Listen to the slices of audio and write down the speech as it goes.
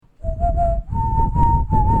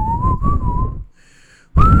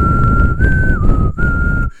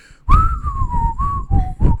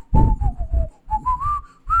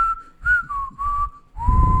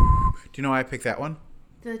know why I picked that one?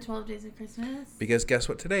 The 12 Days of Christmas? Because guess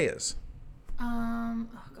what today is? Oh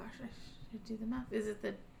gosh, I should do the math. Is it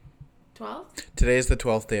the 12th? Today is the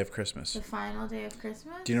 12th day of Christmas. The final day of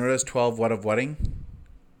Christmas? Do you notice 12 what of wedding?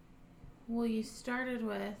 Well, you started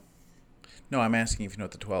with... No, I'm asking if you know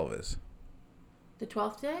what the 12 is. The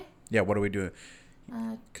 12th day? Yeah, what are we doing?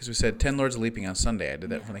 Because we said 10 Lords Leaping on Sunday. I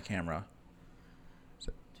did that from the camera.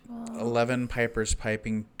 12. 11 Pipers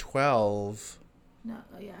Piping. 12. No,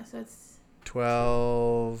 yeah, so it's...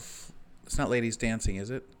 12. It's not Ladies Dancing, is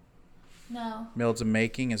it? No. Maids of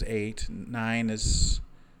Making is 8. 9 is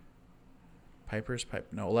Pipers Pipe.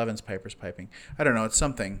 No, 11's Pipers Piping. I don't know. It's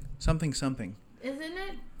something. Something. Isn't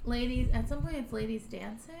it ladies... At some point it's ladies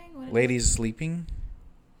dancing? What Ladies Sleeping.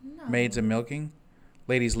 No. Maids of Milking.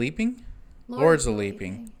 Ladies Leaping. Lords of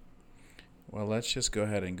Leaping. Well, let's just go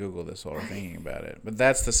ahead and Google this while we're thinking about it. But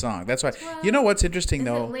that's the song. That's why. You know what's interesting,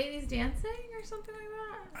 though? Is it ladies dancing or something like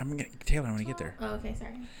that? Taylor, I'm going to get there. Oh, okay,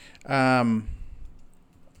 sorry.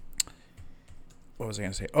 What was I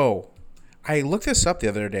going to say? Oh, I looked this up the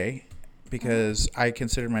other day because I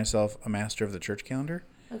considered myself a master of the church calendar.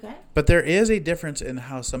 Okay. But there is a difference in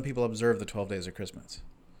how some people observe the 12 days of Christmas.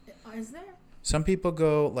 Is there? Some people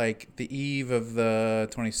go like the eve of the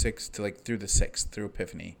 26th to like through the 6th, through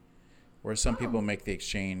Epiphany. Where some people make the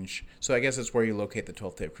exchange. So I guess it's where you locate the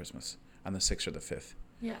 12th day of Christmas, on the 6th or the 5th.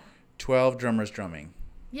 Yeah. 12 drummers drumming.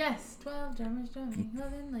 Yes, 12 drummers drumming,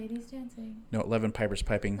 11 ladies dancing. No, 11 pipers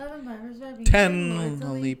piping. 11 pipers piping. 10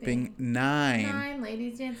 lords leaping. 9. 9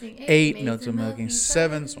 ladies dancing. 8 notes of milking.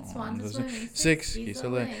 7 swans swimming. 6 geese a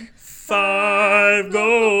laying. 5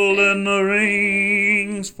 golden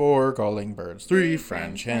rings. 4 calling birds. 3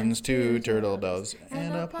 French hens. 2 turtle doves.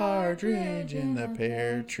 And a partridge in the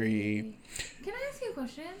pear tree. Can I ask you a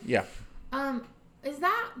question? Yeah.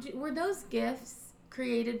 Were those gifts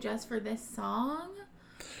created just for this song?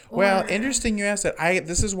 Well, interesting you asked that.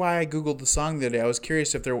 This is why I Googled the song the other day. I was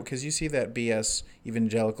curious if because you see that BS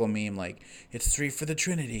evangelical meme, like, it's 3 for the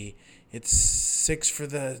Trinity. It's 6 for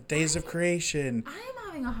the days of creation. I am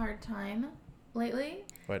having a hard time lately.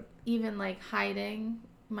 What? Even, like, hiding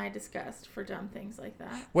my disgust for dumb things like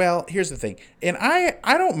that. Well, here's the thing. And I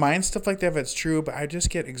don't mind stuff like that if it's true, but I just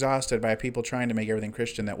get exhausted by people trying to make everything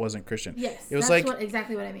Christian that wasn't Christian. Yes, it was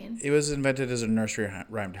exactly what I mean. It was invented as a nursery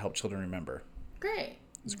rhyme to help children remember. Great.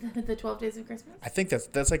 The 12 Days of Christmas? I think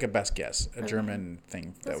that's like a best guess, a German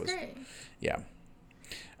thing. That's great. Yeah.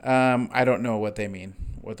 I don't know what they mean,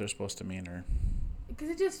 what they're supposed to mean, or because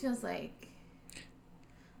it just feels like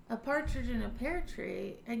a partridge in a pear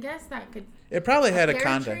tree. I guess that could. It probably had a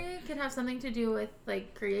context. Pear tree could have something to do with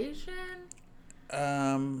like creation.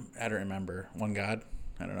 I don't remember. One God.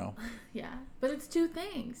 I don't know. Yeah, but it's 2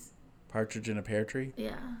 things. Partridge in a pear tree.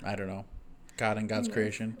 Yeah. I don't know. God and God's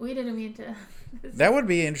creation. We didn't mean to. That would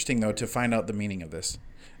be interesting though to find out the meaning of this.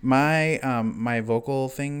 My vocal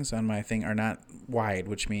things on my thing are not wide,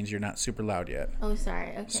 which means you're not super loud yet. Oh,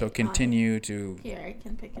 sorry. Okay. So continue to. Here, I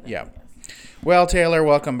can pick it up. Yeah. Well, Taylor,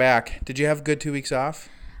 welcome back. Did you have a good 2 weeks off?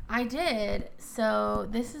 I did. So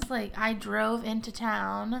this is like I drove into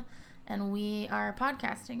town, and we are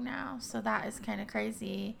podcasting now. So that is kind of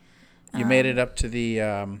crazy. You made it up to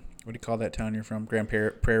the what do you call that town you're from? Grand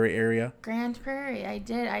Prairie area? Grand Prairie. I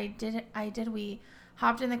did. We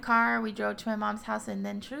hopped in the car. We drove to my mom's house, and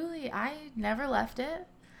then truly, I never left it.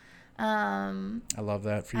 I love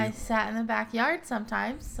that for you. I sat in the backyard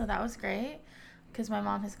sometimes, so that was great because my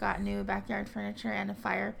mom has got new backyard furniture and a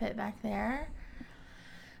fire pit back there.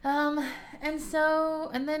 And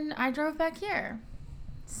then I drove back here.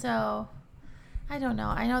 So, I don't know.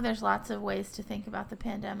 I know there's lots of ways to think about the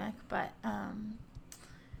pandemic, but,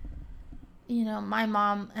 my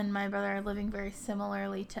mom and my brother are living very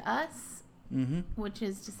similarly to us, which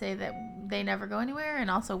is to say that they never go anywhere,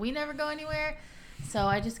 and also we never go anywhere. So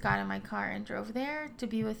I just got in my car and drove there to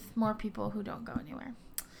be with more people who don't go anywhere,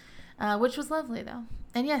 which was lovely, though.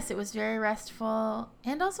 And yes, it was very restful.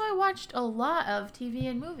 And also I watched a lot of TV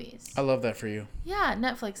and movies. I love that for you. Yeah,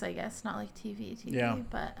 Netflix, I guess, not like TV. Yeah.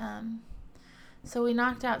 But so we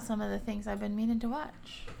knocked out some of the things I've been meaning to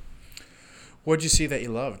watch. What'd you see that you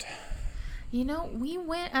loved? We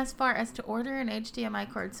went as far as to order an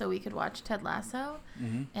HDMI cord so we could watch Ted Lasso,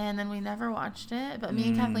 and then we never watched it. But me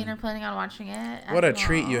and Kathleen are planning on watching it. What a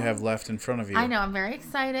treat you have left in front of you. I know, I'm very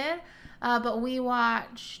excited. But we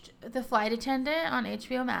watched The Flight Attendant on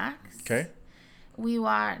HBO Max. Okay. We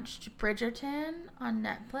watched Bridgerton on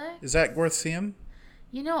Netflix. Is that worth seeing?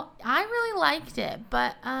 I really liked it,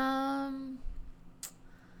 but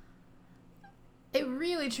it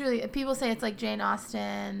really, truly, people say it's like Jane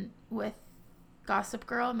Austen with Gossip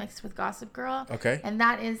Girl mixed with Gossip Girl. Okay. And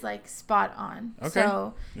that is like spot on. Okay.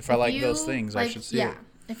 So if I like those things, I should see it.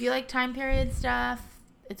 If you like time period stuff,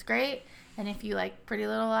 it's great. And if you like Pretty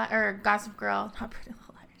Little or Gossip Girl, not Pretty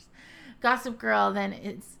Little Liars, Gossip Girl,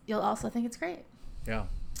 then you'll also think it's great. Yeah.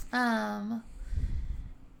 And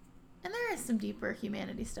there is some deeper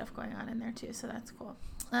humanity stuff going on in there too, so that's cool.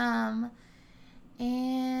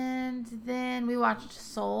 And then we watched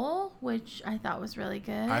Soul, which I thought was really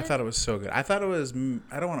good. I thought it was so good. I thought it was.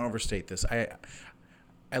 I don't want to overstate this.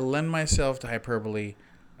 I lend myself to hyperbole.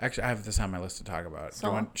 Actually, I have this on my list to talk about.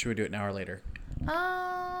 Should we do it now or later?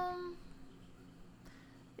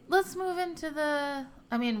 Let's move into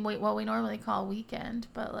what we normally call weekend,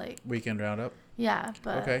 but like weekend roundup. Yeah,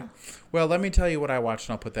 but okay. Well, let me tell you what I watched,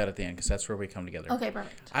 and I'll put that at the end because that's where we come together. Okay,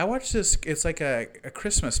 perfect. I watched this. It's like a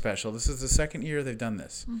Christmas special. This is the second year they've done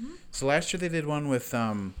this. Mm-hmm. So last year they did one with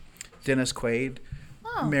Dennis Quaid,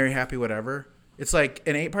 Merry Happy Whatever. It's like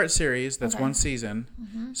an 8-part series. That's one season.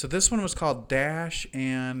 Mm-hmm. So this one was called Dash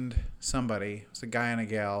and somebody. It's a guy and a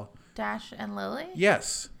gal. Dash and Lily?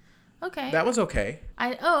 Yes. Okay. That was okay.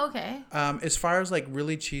 Okay. As far as like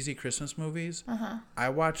really cheesy Christmas movies, I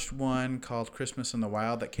watched one called Christmas in the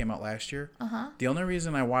Wild that came out last year. The only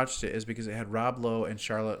reason I watched it is because it had Rob Lowe and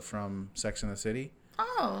Charlotte from Sex and the City.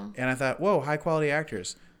 Oh. And I thought, whoa, high quality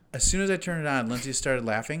actors. As soon as I turned it on, Lindsay started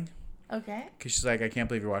laughing. Okay. Because she's like, I can't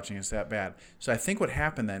believe you're watching it. It's that bad. So I think what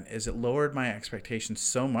happened then is it lowered my expectations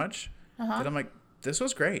so much that I'm like, this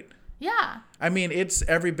was great. Yeah. I mean, it's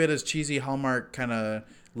every bit as cheesy Hallmark kind of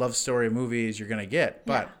love story movies you're going to get,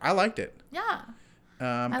 but I liked it. Yeah.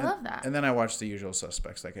 I love that. And then I watched The Usual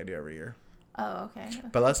Suspects like I do every year. Oh, okay.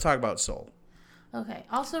 But let's talk about Soul. Okay.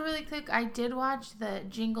 Also, really quick, I did watch the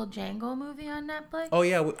Jingle Jangle movie on Netflix. Oh,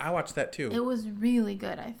 yeah. I watched that too. It was really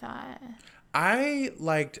good, I thought. I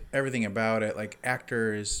liked everything about it, like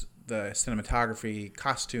actors, the cinematography,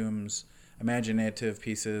 costumes, imaginative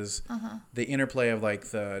pieces, the interplay of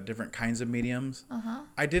like the different kinds of mediums.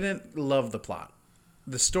 I didn't love the plot.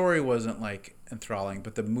 The story wasn't like enthralling,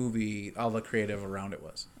 but the movie, all the creative around it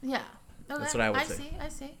was. Yeah. Okay. That's what I would say. I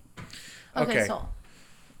see. Okay, Soul.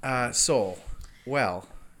 Soul. Well,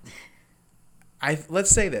 let's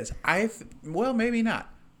say this. Well, maybe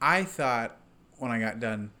not. I thought when I got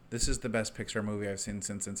done, this is the best Pixar movie I've seen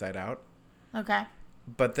since Inside Out. Okay.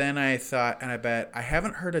 But then I thought, and I bet I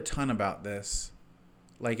haven't heard a ton about this.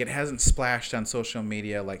 Like, it hasn't splashed on social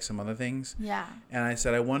media like some other things. Yeah. And I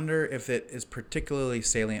said, I wonder if it is particularly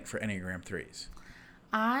salient for Enneagram 3s.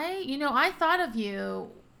 I thought of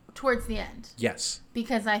you towards the end. Yes.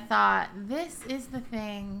 Because I thought, this is the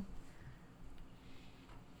thing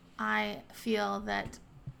I feel that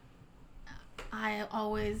I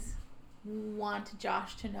always want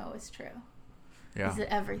Josh to know is true. Yeah. Is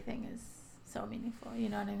that everything is so meaningful. You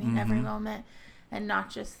know what I mean? Mm-hmm. Every moment. And not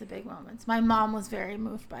just the big moments. My mom was very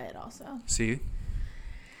moved by it also. See?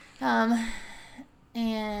 And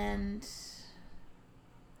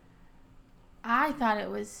I thought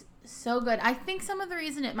it was so good. I think some of the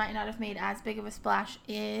reason it might not have made as big of a splash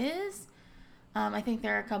is, I think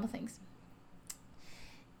there are a couple things.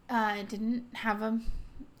 It didn't have a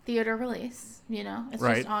theater release, It's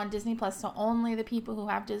just on Disney Plus, so only the people who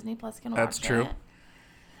have Disney Plus can watch it. That's true.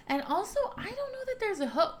 And also, I don't know that there's a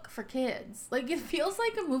hook for kids. Like, it feels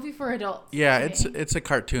like a movie for adults. Yeah, it's a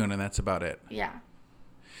cartoon, and that's about it. Yeah.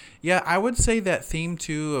 Yeah, I would say that theme,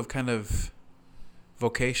 too, of kind of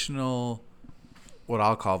vocational, what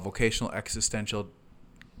I'll call vocational existential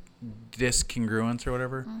discongruence or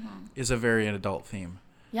whatever, is a very adult theme.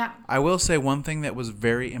 Yeah. I will say one thing that was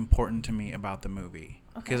very important to me about the movie,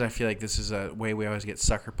 because I feel like this is a way we always get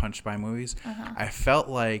sucker punched by movies. I felt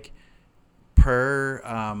like per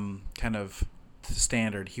kind of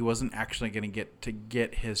standard, he wasn't actually going to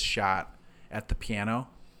get his shot at the piano.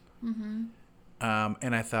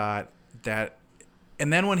 And I thought that,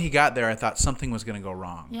 and then when he got there, I thought something was going to go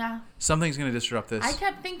wrong. Yeah. Something's going to disrupt this. I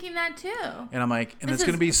kept thinking that too. And I'm like, and it's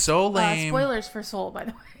going to be so lame. Spoilers for Soul, by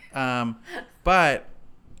the way. But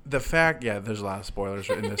the fact, there's a lot of spoilers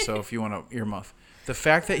in this, so if you want to earmuff. The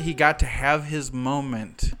fact that he got to have his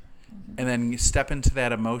moment and then step into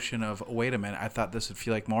that emotion of, wait a minute, I thought this would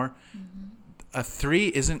feel like more. A 3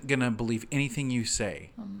 isn't going to believe anything you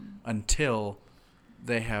say until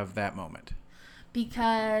they have that moment.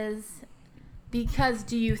 Because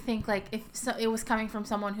do you think, like, if it was coming from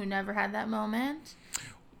someone who never had that moment?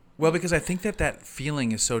 Well, because I think that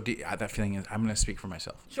feeling is so deep. That feeling is, I'm going to speak for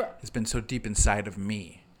myself. Sure. It's been so deep inside of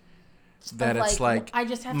me. That it's like I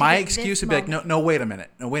just have my excuse would be like, no, wait a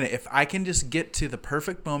minute. If I can just get to the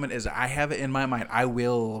perfect moment as I have it in my mind, I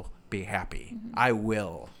will be happy. I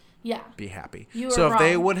will. be happy. You were so if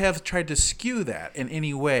they wrong. would have tried to skew that in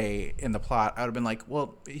any way in the plot, I would have been like,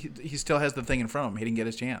 well, he still has the thing in front of him. He didn't get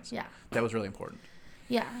his chance. Yeah. That was really important.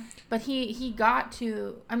 Yeah. But he got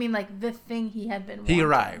to, I mean, like, the thing he had been wanting. He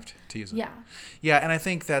arrived, to use it. Yeah. Yeah, and I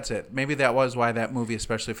think that's it. Maybe that was why that movie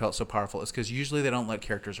especially felt so powerful, is because usually they don't let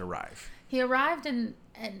characters arrive. He arrived and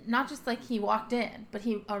not just like he walked in, but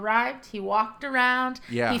he arrived, he walked around,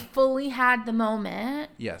 Yeah. he fully had the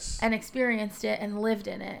moment. Yes. And experienced it and lived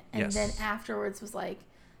in it. And Yes. then afterwards was like,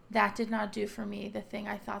 that did not do for me the thing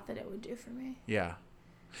I thought that it would do for me. Yeah.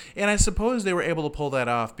 And I suppose they were able to pull that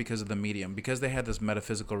off because of the medium, because they had this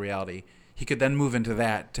metaphysical reality. He could then move into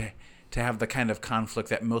that to have the kind of conflict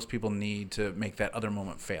that most people need to make that other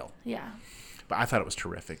moment fail. Yeah. But I thought it was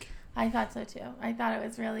terrific. I thought so too. I thought it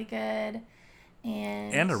was really good.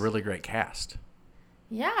 And a really great cast.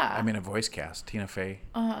 Yeah. I mean, a voice cast. Tina Fey.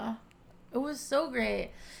 It was so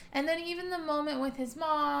great. And then even the moment with his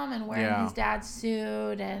mom and wearing his dad's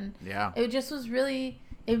suit, and it just was really,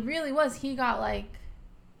 it really was. He got like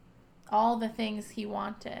all the things he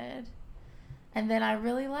wanted. And then I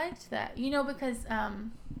really liked that. You know, because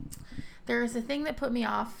there's a thing that put me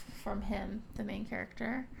off from him, the main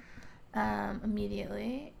character,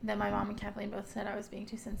 immediately, that my mom and Kathleen both said I was being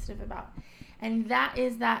too sensitive about. And that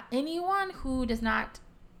is that anyone who does not,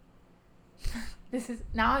 this is,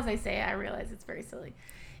 now as I say it, I realize it's very silly.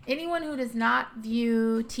 Anyone who does not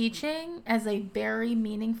view teaching as a very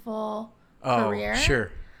meaningful career.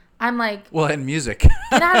 Sure. I'm like, well, and music.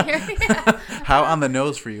 Get out of here. Yeah. How on the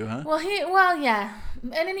nose for you, huh? Well, yeah.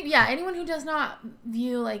 And anyone who does not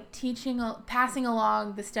view like teaching, passing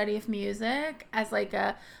along the study of music as like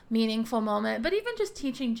a meaningful moment, but even just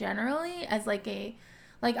teaching generally as like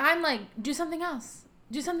I'm like, do something else.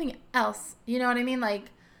 Do something else. You know what I mean?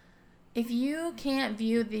 Like, if you can't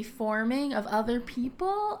view the forming of other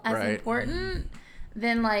people as important,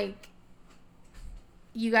 then like,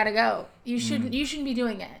 you gotta go. You shouldn't be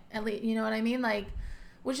doing it. At least, you know what I mean? Like,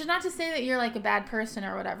 which is not to say that you're like a bad person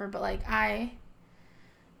or whatever, but like I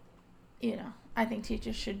think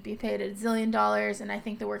teachers should be paid $1 zillion, and I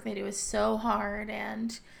think the work they do is so hard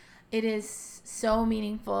and it is so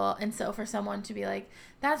meaningful. And so for someone to be like,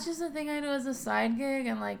 that's just a thing I do as a side gig,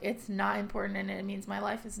 and like it's not important and it means my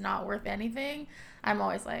life is not worth anything, I'm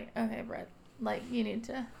always like, okay, Brett, like, you need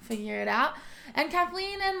to figure it out. And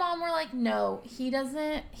Kathleen and Mom were like, no,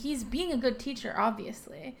 he's being a good teacher,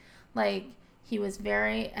 obviously. Like, he was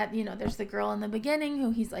very, there's the girl in the beginning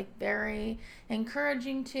who he's like very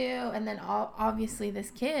encouraging to. And then obviously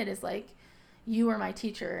this kid is like, you were my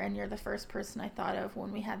teacher and you're the first person I thought of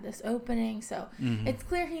when we had this opening. So it's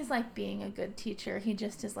clear he's like being a good teacher. He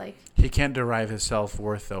just is like. He can't derive his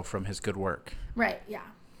self-worth though from his good work. Right. Yeah.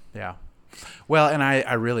 Yeah. Well, and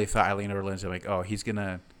I really thought, I leaned over Lindsay like, oh, he's going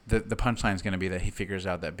to, the punchline is going to be that he figures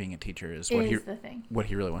out that being a teacher is what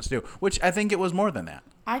he really wants to do, which I think it was more than that.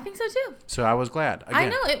 I think so too. So I was glad. Again, I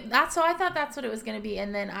know so I thought that's what it was going to be.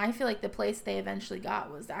 And then I feel like the place they eventually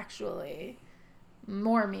got was actually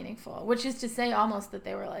more meaningful, which is to say almost that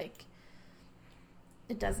they were like,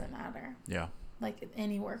 it doesn't matter. Yeah. Like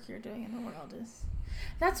any work you're doing in the world is.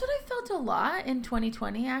 That's what I felt a lot in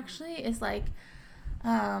 2020 actually, is like,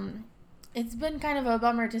 it's been kind of a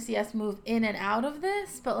bummer to see us move in and out of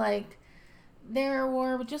this, but like there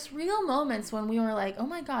were just real moments when we were like, oh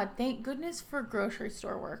my God, thank goodness for grocery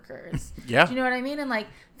store workers. Yeah. Do you know what I mean? And like,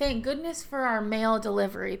 thank goodness for our mail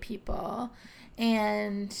delivery people.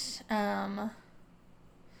 And I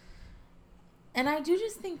do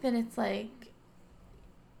just think that it's like,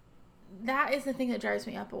 that is the thing that drives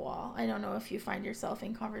me up a wall. I don't know if you find yourself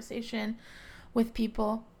in conversation with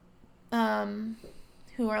people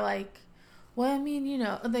who are like, well, I mean,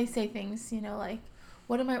 they say things, like,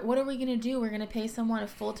 what are we going to do? We're going to pay someone a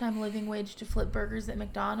full-time living wage to flip burgers at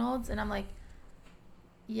McDonald's? And I'm like,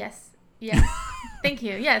 yes, thank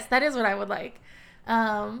you. Yes, that is what I would like.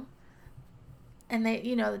 And they,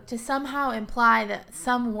 to somehow imply that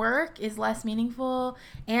some work is less meaningful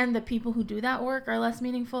and the people who do that work are less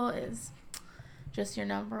meaningful is just your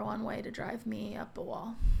number one way to drive me up a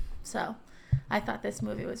wall. So I thought this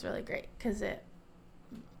movie was really great because it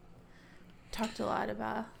talked a lot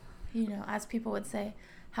about, as people would say,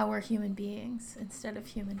 how we're human beings instead of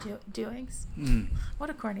human doings. What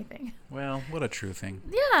a corny thing. Well, what a true thing.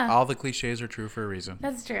 Yeah. All the cliches are true for a reason.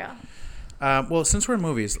 That's true. Well, since we're in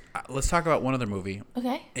movies, let's talk about one other movie.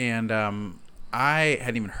 Okay. And I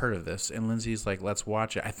hadn't even heard of this, and Lindsay's like, let's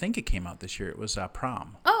watch it. I think it came out this year. It was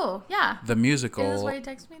Prom. Oh, yeah. The musical. Is this why you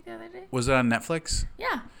texted me the other day? Was it on Netflix?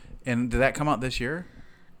 Yeah. And did that come out this year?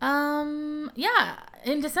 Yeah,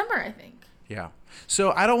 in December, I think. Yeah.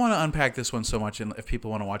 So I don't want to unpack this one so much if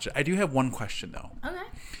people want to watch it. I do have one question, though. Okay.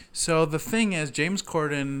 So the thing is, James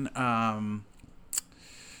Corden,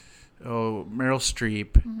 Meryl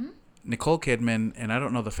Streep, Mm-hmm. Nicole Kidman, and I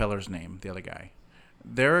don't know the feller's name, the other guy.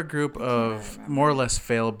 They're a group of more or less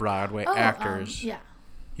failed Broadway actors. Yeah.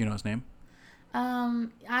 You know his name?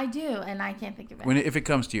 I do, and I can't think of it. If it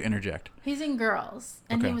comes to you, interject. He's in Girls,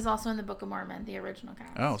 and Okay. he was also in the Book of Mormon, the original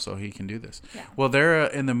cast. Oh, so he can do this. Yeah. Well, they're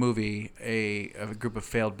in the movie a group of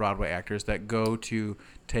failed Broadway actors that go to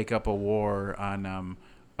take up a war on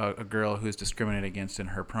a girl who's discriminated against in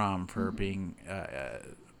her prom for being a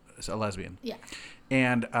lesbian. Yeah.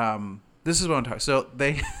 And this is what I'm talking. So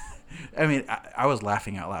they, I mean, I was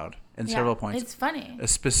laughing out loud in several points. It's funny.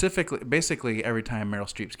 Basically, every time Meryl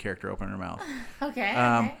Streep's character opened her mouth. Okay.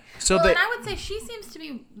 So and I would say she seems to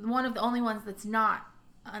be one of the only ones that's not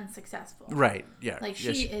unsuccessful. Right. Yeah. Like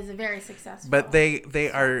she is a very successful. But they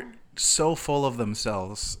are so full of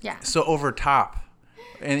themselves. Yeah. So over top.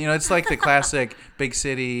 And, it's like the classic big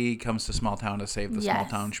city comes to small town to save the small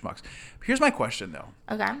town schmucks. Here's my question, though.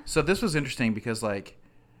 Okay. So this was interesting because, like,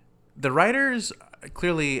 the writers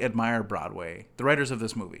clearly admire Broadway. The writers of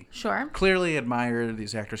this movie. Sure. Clearly admire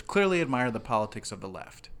these actors. Clearly admire the politics of the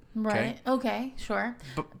left. Right. Okay. Sure.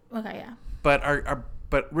 Okay. Yeah. But are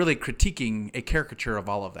really critiquing a caricature of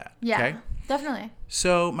all of that. Yeah. Okay? Definitely.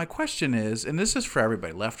 So my question is, and this is for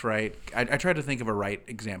everybody, left, right. I tried to think of a right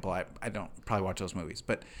example. I don't probably watch those movies,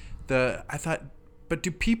 but but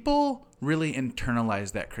do people really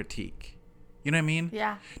internalize that critique? You know what I mean?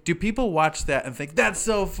 Yeah. Do people watch that and think that's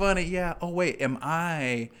so funny? Yeah. Oh wait, am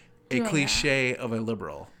I a cliche of a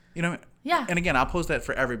liberal? You know? Yeah. And again, I'll pose that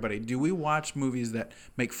for everybody. Do we watch movies that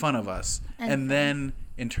make fun of us and then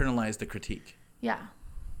internalize the critique? Yeah.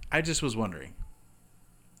 I just was wondering.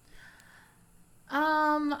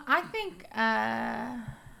 I think, I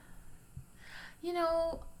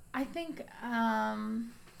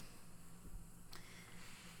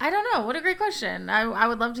don't know. What a great question. I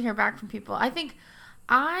would love to hear back from people. I think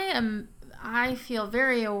I feel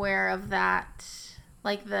very aware of that.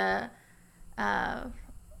 Like I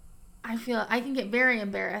feel I can get very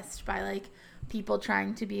embarrassed by like people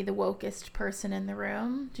trying to be the wokest person in the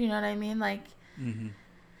room. Do you know what I mean? Like,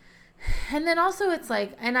 and then also it's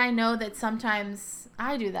like, and I know that sometimes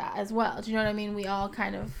I do that as well. Do you know what I mean? We all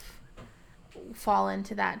kind of fall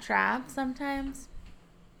into that trap sometimes.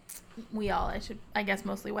 I guess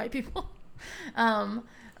mostly white people.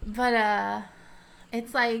 But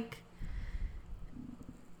it's like,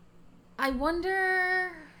 I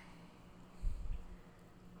wonder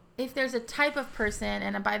if there's a type of person,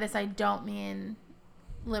 and by this I don't mean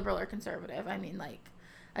liberal or conservative. I mean like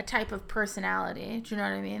a type of personality, do you know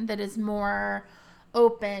what I mean, that is more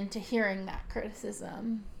open to hearing that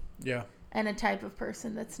criticism. Yeah. And a type of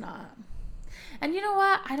person that's not. And you know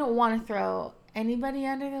what? I don't want to throw anybody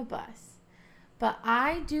under the bus, but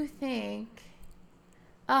I do think,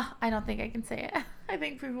 I don't think I can say it. I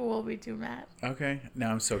think people will be too mad. Okay.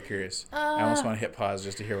 Now I'm so curious. I almost want to hit pause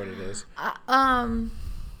just to hear what it is.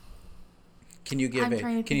 Can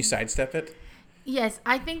you sidestep it? Yes,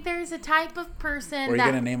 I think there's a type of person. Were you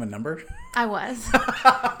going to name a number? I was.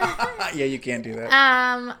 Yeah, you can't do that.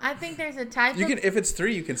 I think there's a type you can, if it's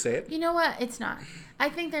 3, you can say it. You know what? It's not. I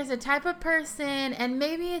think there's a type of person, and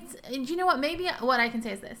maybe it's, you know what? Maybe what I can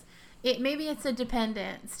say is this. Maybe it's a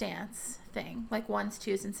dependent stance thing, like 1s,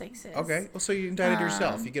 2s, and 6s. Okay. Well, so you indicted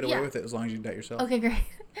yourself. You get away with it as long as you indict yourself. Okay, great.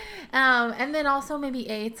 And then also maybe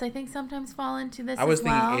 8s, I think sometimes fall into this I was as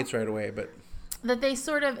well. thinking 8s right away, but... That they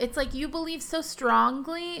sort of, it's like you believe so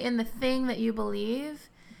strongly in the thing that you believe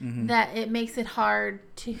that it makes it hard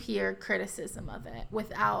to hear criticism of it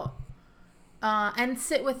without, and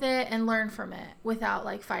sit with it and learn from it without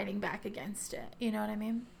like fighting back against it. You know what I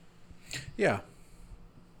mean? Yeah.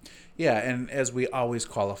 Yeah, and as we always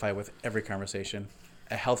qualify with every conversation,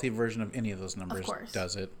 a healthy version of any of those numbers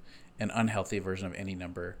does it. An unhealthy version of any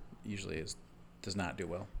number usually does not do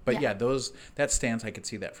well. But yeah, that stance, I could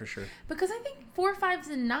see that for sure. Because I think 4, 5s,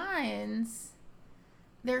 and 9s,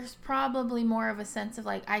 there's probably more of a sense of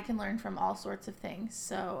like, I can learn from all sorts of things,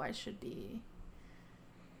 so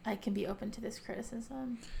I can be open to this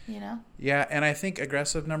criticism, you know? Yeah, and I think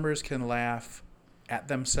aggressive numbers can laugh at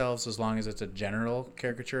themselves as long as it's a general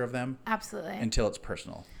caricature of them. Absolutely. Until it's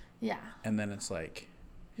personal. Yeah. And then it's like...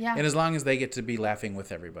 Yeah. And as long as they get to be laughing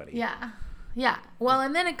with everybody. Yeah. Yeah. Well,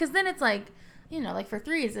 and then, because then it's like... You know, like for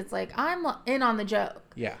 3s, it's like, I'm in on the joke.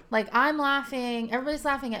 Yeah. Like, I'm laughing. Everybody's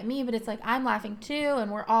laughing at me, but it's like, I'm laughing too, and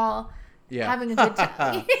we're all having a good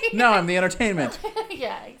time. No, I'm the entertainment.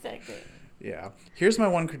 Yeah, exactly. Yeah. Here's my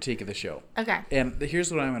one critique of the show. Okay. And here's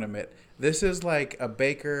what I'm going to admit. This is like a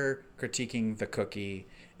baker critiquing the cookie,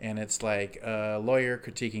 and it's like a lawyer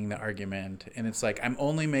critiquing the argument, and it's like I'm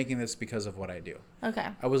only making this because of what I do. Okay.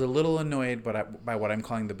 I was a little annoyed by what I'm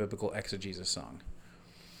calling the biblical exegesis song.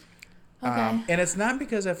 Okay. And it's not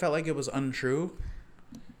because I felt like it was untrue.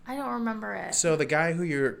 I don't remember it. So the guy who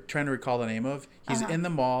you're trying to recall the name of, he's in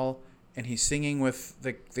the mall, and he's singing with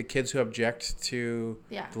the kids who object to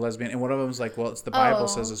the lesbian. And one of them's like, well, it's the Bible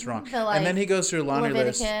says it's wrong. And then he goes through a laundry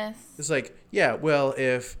list. It's like, yeah, well,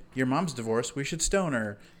 if your mom's divorced, we should stone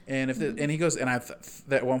her. And and he goes, and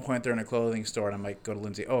at one point they're in a clothing store, and I'm like, go to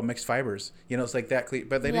Lindsay. Oh, mixed fibers. It's like that.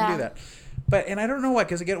 But they didn't do that. And I don't know why,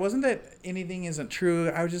 because again, it wasn't that anything isn't true.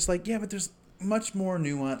 I was just like, yeah, but there's much more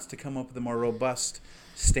nuance to come up with a more robust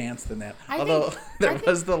stance than that. Although there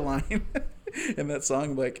was the line in that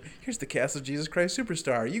song, like, here's the cast of Jesus Christ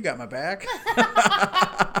Superstar. You got my back.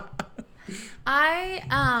 I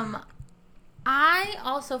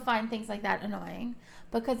also find things like that annoying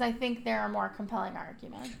because I think there are more compelling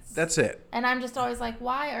arguments. That's it. And I'm just always like,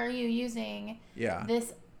 why are you using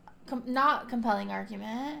this not compelling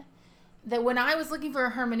argument? That when I was looking for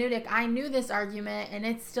a hermeneutic, I knew this argument and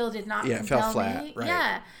it still did not compel me. It fell flat, right.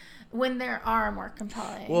 Yeah. When there are more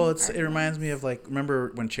compelling arguments. It reminds me of, like,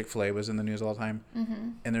 remember when Chick-fil-A was in the news all the time? Mm-hmm.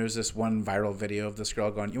 And there was this one viral video of this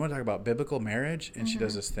girl going, you want to talk about biblical marriage? And she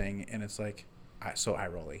does this thing, and it's like, so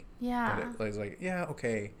eye-rolly. Yeah. But it's like, yeah,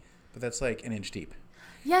 okay. But that's like an inch deep.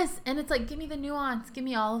 Yes, and it's like, give me the nuance. Give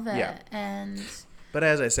me all of it. Yeah. And... But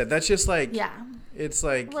as I said, that's just like... Yeah. It's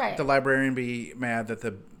like the librarian be mad that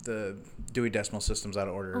the Dewey Decimal System's out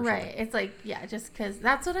of order or right. something. It's like, yeah, just because...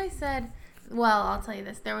 That's what I said... Well, I'll tell you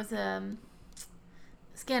this. There was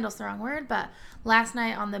scandal's the wrong word, but last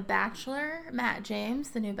night on The Bachelor, Matt James,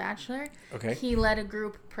 the new Bachelor, he led a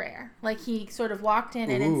group prayer. Like, he sort of walked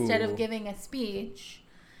in and instead of giving a speech,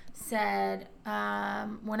 said,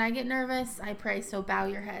 when I get nervous, I pray, so bow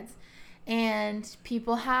your heads. And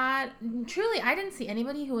people had, truly, I didn't see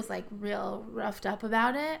anybody who was, like, real roughed up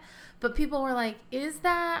about it, but people were like, is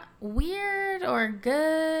that weird or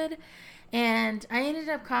good? And I ended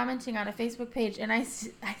up commenting on a Facebook page, and I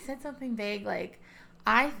said something vague like,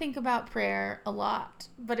 I think about prayer a lot,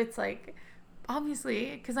 but it's like,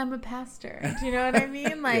 obviously, because I'm a pastor. Do you know what I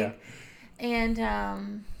mean? Like, and,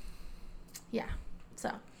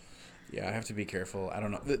 so. Yeah, I have to be careful. I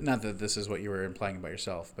don't know. Not that this is what you were implying about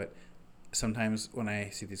yourself, but sometimes when I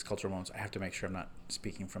see these cultural moments, I have to make sure I'm not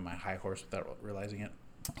speaking from my high horse without realizing it.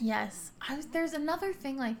 Yes. There's another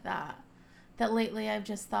thing like that lately I've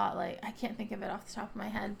just thought, like, I can't think of it off the top of my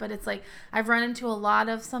head, but it's like I've run into a lot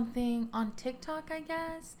of something on TikTok, I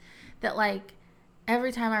guess, that, like,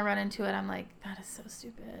 every time I run into it, I'm like, that is so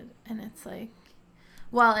stupid. And it's like,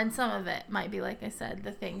 well, and some of it might be, like I said,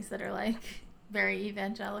 the things that are, like, very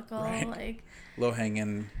evangelical, like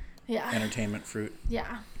low-hanging entertainment fruit.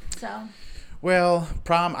 Yeah. So. Well,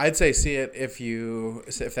 prom, I'd say see it if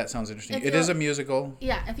that sounds interesting. It is a musical.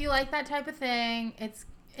 Yeah, if you like that type of thing, it's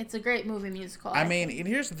a great movie musical. I mean, and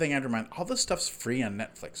here's the thing I have to remind, all this stuff's free on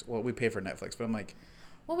Netflix. Well, we pay for Netflix, but I'm like...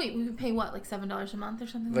 Well, wait, we pay what, like $7 a month or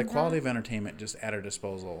something like that? The quality of entertainment just at our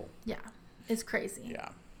disposal. Yeah, it's crazy. Yeah.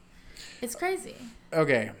 It's crazy.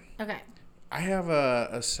 Okay. Okay. I have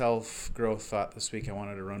a self-growth thought this week I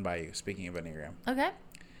wanted to run by you, speaking of Enneagram. Okay.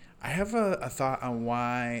 I have a thought on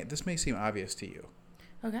why, this may seem obvious to you.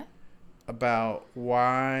 Okay. About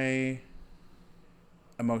why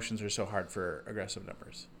emotions are so hard for aggressive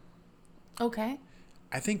numbers. Okay.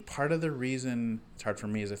 I think part of the reason it's hard for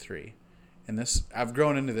me is a 3. And this, I've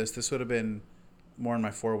grown into this. This would have been more in my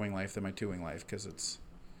 4-wing life than my 2-wing life because it's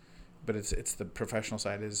the professional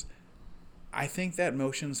side is, I think that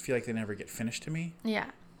emotions feel like they never get finished to me.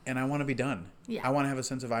 Yeah. And I want to be done. Yeah. I want to have a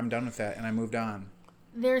sense of I'm done with that and I moved on.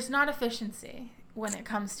 There's not efficiency when it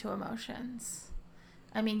comes to emotions.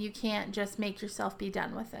 I mean, you can't just make yourself be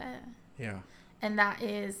done with it. Yeah. And that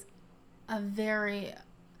is a very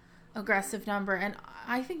aggressive number. And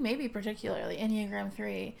I think maybe particularly Enneagram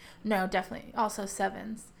 3. No, definitely. Also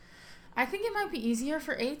 7s. I think it might be easier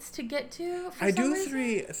for 8s to get to. I do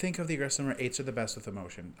 3 think of the aggressive number. 8s are the best with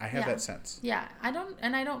emotion. I have that sense. Yeah. I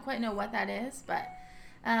don't quite know what that is, but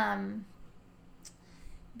I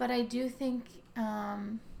do think,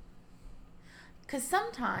 because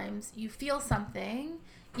sometimes you feel something,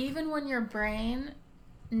 even when your brain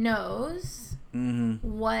knows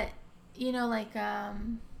what, like,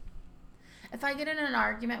 if I get in an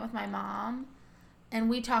argument with my mom and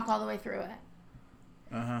we talk all the way through it,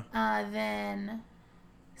 then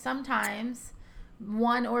sometimes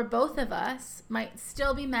one or both of us might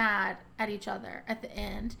still be mad at each other at the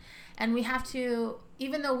end. And we have to,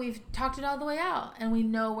 even though we've talked it all the way out and we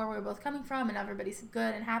know where we're both coming from and everybody's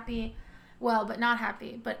good and happy, well, but not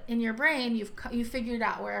happy. But in your brain, you figured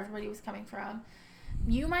out where everybody was coming from.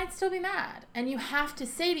 You might still be mad. And you have to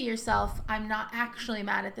say to yourself, I'm not actually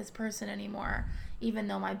mad at this person anymore, even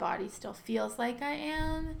though my body still feels like I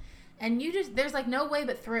am. And there's like no way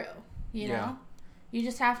but through, you know? You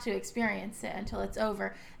just have to experience it until it's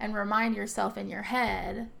over and remind yourself in your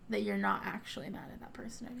head that you're not actually mad at that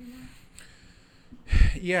person anymore.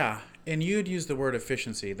 Yeah. And you'd use the word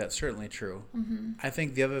efficiency. That's certainly true. Mm-hmm. I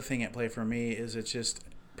think the other thing at play for me is it's just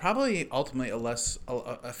probably ultimately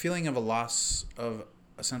a feeling of a loss of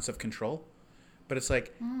a sense of control. But it's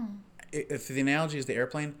like, if the analogy is the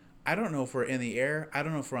airplane, I don't know if we're in the air. I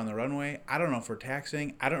don't know if we're on the runway. I don't know if we're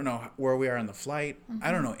taxiing. I don't know where we are in the flight. Mm-hmm.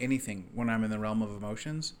 I don't know anything when I'm in the realm of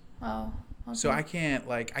emotions. Oh, okay. So I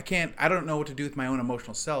don't know what to do with my own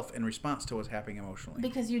emotional self in response to what's happening emotionally.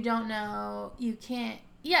 Because you don't know, you can't.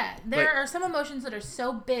 Yeah, there are some emotions that are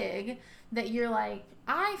so big that you're like,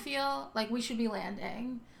 I feel like we should be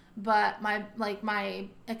landing. But my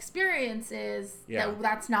experience is that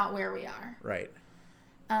that's not where we are. Right.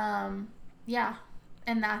 Yeah.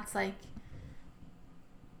 And that's like,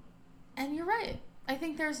 and you're right. I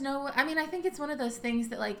think I think it's one of those things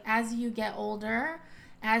that like, as you get older,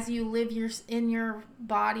 as you live in your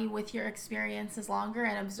body with your experiences longer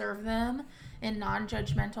and observe them in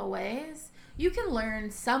non-judgmental ways, you can learn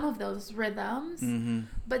some of those rhythms, mm-hmm.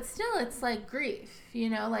 but still it's like grief,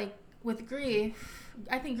 like with grief,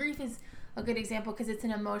 I think grief is a good example because it's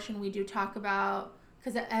an emotion we do talk about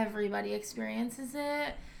because everybody experiences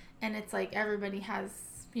it. And it's like everybody has,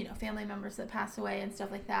 family members that pass away and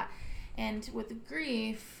stuff like that. And with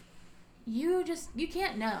grief, you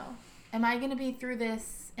can't know. Am I going to be through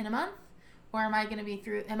this in a month? Or am I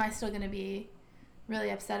still going to be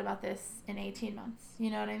really upset about this in 18 months?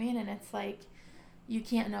 You know what I mean? And it's like, you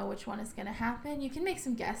can't know which one is going to happen. You can make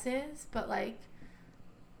some guesses, but like,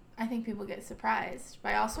 I think people get surprised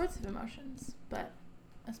by all sorts of emotions. But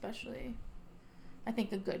especially, I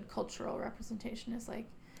think a good cultural representation is like,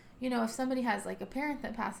 if somebody has like a parent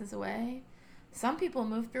that passes away, some people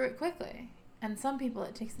move through it quickly and some people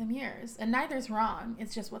it takes them years, and neither's wrong.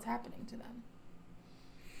 It's just what's happening to them.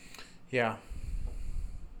 Yeah.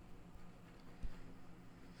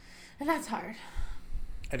 And that's hard.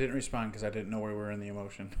 I didn't respond because I didn't know where we were in the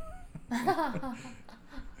emotion.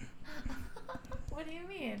 What do you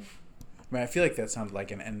mean? I mean, I feel like that sounded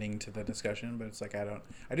like an ending to the discussion, but it's like I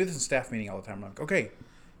do this in staff meeting all the time. I'm like, okay.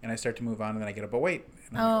 And I start to move on, and then I get up, but wait.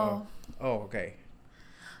 And I'm like, oh, okay.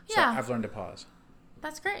 So yeah. I've learned to pause.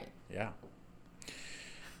 That's great. Yeah.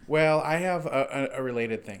 Well, I have a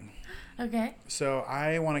related thing. Okay. So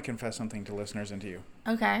I want to confess something to listeners and to you.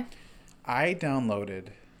 Okay. I downloaded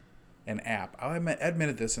an app. I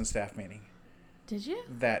admitted this in staff meeting. Did you?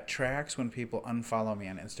 That tracks when people unfollow me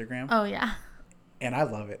on Instagram. Oh, yeah. And I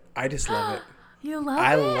love it. I just love it. You love it?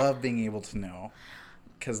 I love being able to know.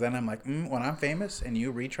 Because then I'm like, when I'm famous and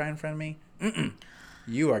you retry and friend me,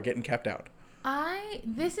 you are getting kept out.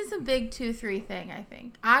 This is a big 2-3 thing, I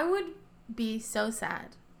think. I would be so sad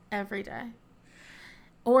every day.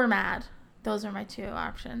 Or mad. Those are my two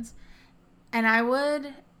options. And I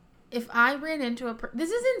would, if I ran into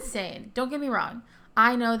this is insane. Don't get me wrong.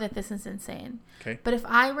 I know that this is insane. Okay. But if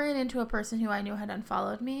I ran into a person who I knew had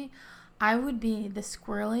unfollowed me, I would be the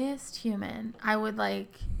squirreliest human. I would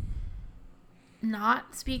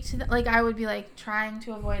not speak to them. I would be trying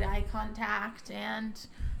to avoid eye contact and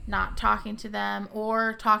not talking to them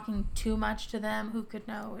or talking too much to them. Who could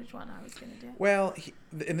know which one I was going to do? Well,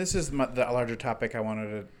 and this is the larger topic I wanted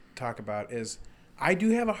to talk about is I do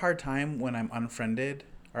have a hard time when I'm unfriended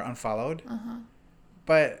or unfollowed. Uh-huh.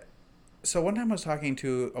 But so one time I was talking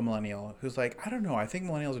to a millennial who's like, I don't know, I think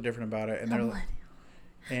millennials are different about it. And they're like,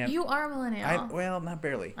 and you are a millennial. Well, not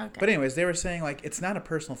barely. Okay. But anyways, they were saying it's not a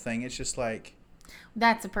personal thing. It's just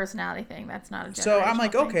that's a personality thing. That's not a generational thing. So I'm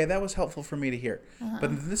like, okay, that was helpful for me to hear. Uh-huh.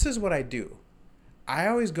 But this is what I do. I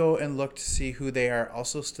always go and look to see who they are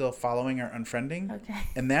also still following or unfriending. Okay.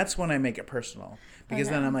 And that's when I make it personal. Because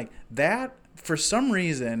then I'm like, that, for some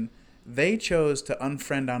reason, they chose to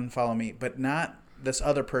unfollow me, but not this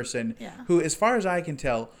other person who, as far as I can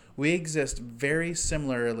tell, we exist very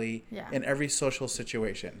similarly in every social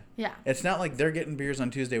situation. Yeah. It's not like they're getting beers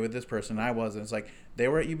on Tuesday with this person and I wasn't. It's like they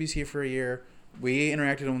were at UBC for a year. We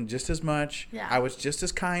interacted with them just as much. Yeah. I was just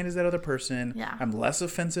as kind as that other person. Yeah. I'm less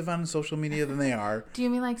offensive on social media than they are. Do you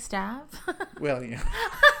mean staff? Well, yeah.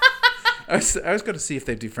 I was going to see if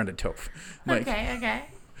they defriended Toph. Okay.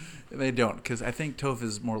 They don't, because I think Toph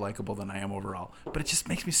is more likable than I am overall. But it just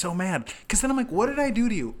makes me so mad. Because then I'm like, what did I do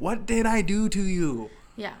to you? What did I do to you?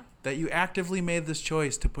 Yeah. That you actively made this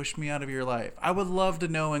choice to push me out of your life. I would love to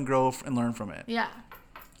know and grow and learn from it. Yeah.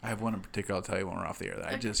 I have one in particular I'll tell you when we're off the air that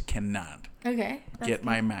I just cannot get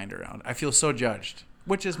my mind around. I feel so judged,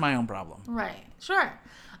 which is my own problem. Right. Sure.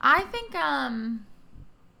 I think,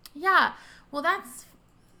 yeah. Well, that's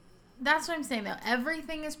what I'm saying, though.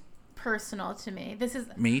 Everything is personal to me. This is...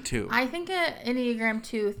 Me too. I think an Enneagram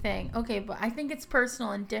 2 thing. Okay, but I think it's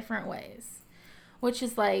personal in different ways. Which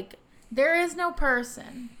is like, there is no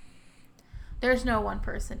person. There's no one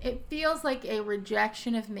person. It feels like a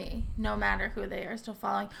rejection of me, no matter who they are still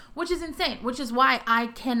following, which is insane, which is why I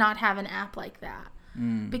cannot have an app like that.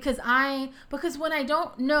 Because when I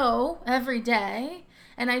don't know every day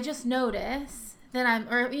and I just notice, then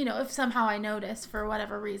if somehow I notice for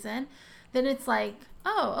whatever reason, then it's like,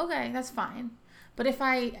 oh, okay, that's fine. But if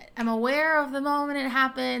I am aware of the moment it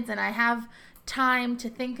happens and I have time to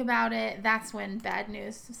think about it, that's when bad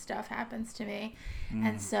news stuff happens to me.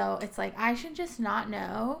 And so it's like, I should just not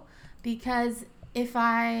know, because if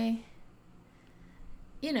I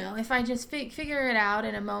just figure it out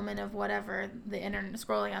in a moment of whatever, the internet,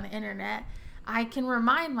 scrolling on the internet, I can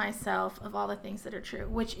remind myself of all the things that are true,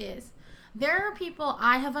 which is, there are people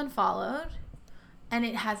I have unfollowed and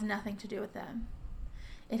it has nothing to do with them.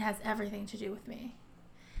 It has everything to do with me.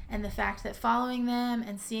 And the fact that following them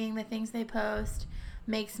and seeing the things they post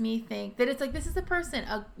makes me think that it's like, this is a person,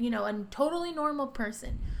 a totally normal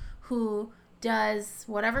person who does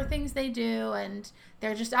whatever things they do, and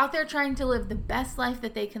they're just out there trying to live the best life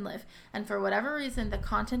that they can live. And for whatever reason, the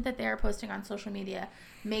content that they are posting on social media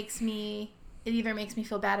either makes me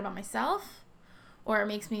feel bad about myself, or it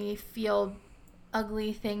makes me feel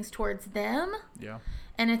ugly things towards them. Yeah.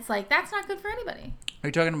 And it's like, that's not good for anybody. Are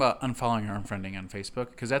you talking about unfollowing or unfriending on Facebook?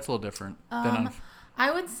 Because that's a little different than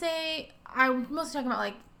I would say I'm mostly talking about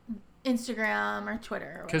like Instagram or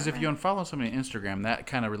Twitter. Because if you unfollow somebody on Instagram, that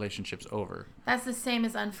kind of relationship's over. That's the same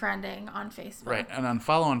as unfriending on Facebook. Right. And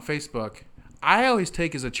unfollow on Facebook, I always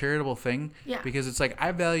take as a charitable thing. Yeah. Because it's like,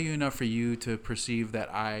 I value you enough for you to perceive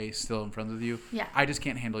that I still am friends with you. Yeah. I just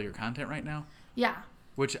can't handle your content right now. Yeah.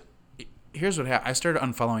 Which, here's what happened. I started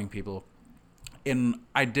unfollowing people, and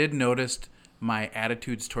I did notice my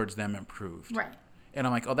attitudes towards them improved. Right. And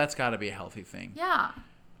I'm like, oh, that's got to be a healthy thing. Yeah.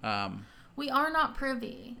 We are not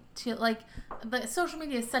privy to, like, the social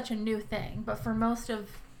media is such a new thing, but for most of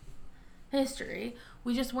history,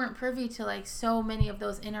 we just weren't privy to, like, so many of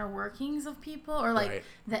those inner workings of people, or, like,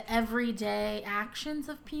 the everyday actions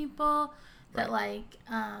of people that, like,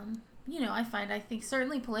 I think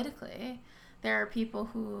certainly politically, there are people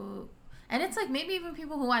who, and it's like maybe even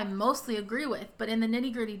people who I mostly agree with, but in the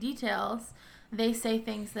nitty-gritty details, they say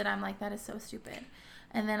things that I'm like, that is so stupid.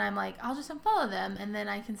 And then I'm like, I'll just unfollow them, and then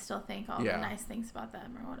I can still think all the nice things about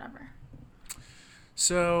them or whatever.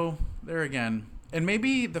 So, there again. And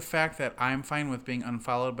maybe the fact that I'm fine with being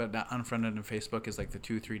unfollowed but not unfriended on Facebook is like the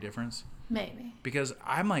 2-3 difference. Maybe. Because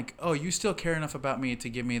I'm like, oh, you still care enough about me to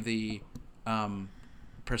give me the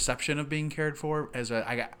perception of being cared for.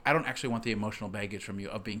 I don't actually want the emotional baggage from you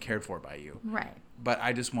of being cared for by you. Right. But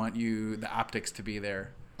I just want the optics to be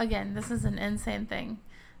there. Again, this is an insane thing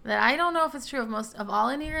that I don't know if it's true of all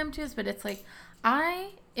Enneagram 2s, but it's like,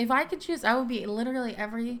 if I could choose, I would be literally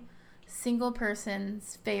every single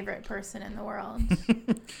person's favorite person in the world.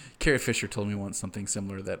 Carrie Fisher told me once something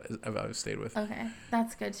similar that I've always stayed with. Okay,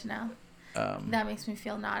 that's good to know. That makes me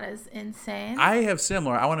feel not as insane. I have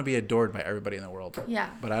similar. I want to be adored by everybody in the world. Yeah.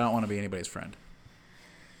 But I don't want to be anybody's friend.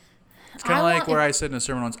 It's kind of like where I said in a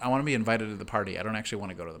sermon once, I want to be invited to the party. I don't actually want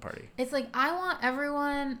to go to the party. It's like, I want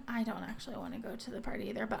everyone, I don't actually want to go to the party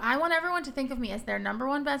either, but I want everyone to think of me as their number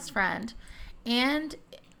one best friend and,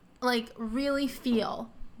 like, really feel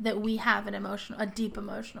that we have a deep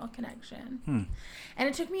emotional connection. And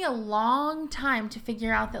it took me a long time to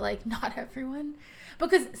figure out that, like, not everyone...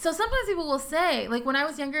 Because, so sometimes people will say, like, when I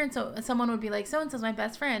was younger, and so someone would be like, so-and-so's my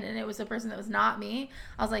best friend, and it was a person that was not me,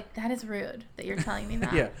 I was like, that is rude that you're telling me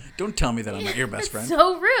that. Yeah, don't tell me that I'm not your best friend.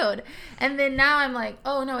 So rude. And then now I'm like,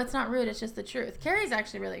 oh, no, it's not rude, it's just the truth. Carrie's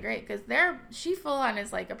actually really great, because she full-on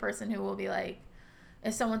is, like, a person who will be like,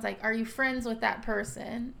 if someone's like, are you friends with that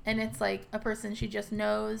person? And it's, like, a person she just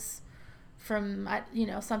knows from,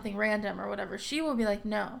 something random or whatever, she will be like,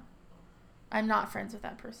 no. I'm not friends with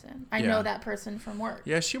that person. I know that person from work.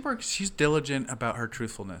 Yeah, she's diligent about her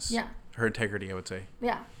truthfulness. Yeah. Her integrity, I would say.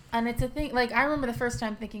 Yeah. And it's a thing, like, I remember the first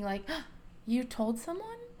time thinking, like, you told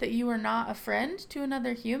someone that you were not a friend to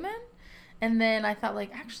another human? And then I thought,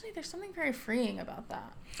 like, actually, there's something very freeing about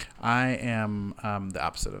that. I am the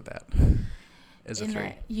opposite of that. As a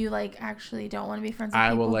 3. You, like, actually don't want to be friends with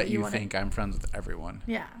people. I will let you think I'm friends with everyone.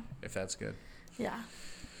 Yeah. If that's good. Yeah.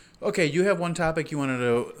 Okay, you have one topic you wanted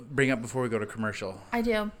to bring up before we go to commercial. I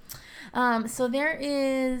do. So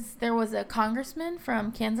there was a congressman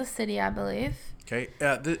from Kansas City, I believe. Okay.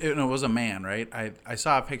 It was a man, right? I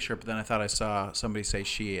saw a picture, but then I thought I saw somebody say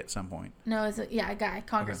she at some point. No, it was a guy,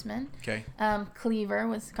 congressman. Okay.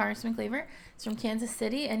 Congressman Cleaver. He's from Kansas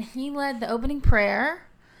City, and he led the opening prayer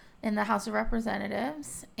in the House of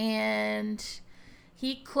Representatives, and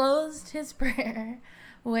he closed his prayer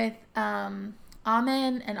with Amen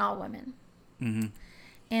and all women. Mm-hmm.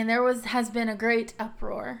 And has been a great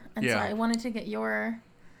uproar. And so I wanted to get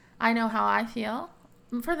I know how I feel,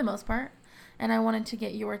 for the most part, and I wanted to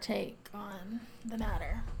get your take on the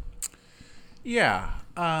matter. Yeah.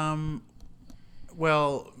 Well,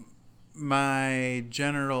 you're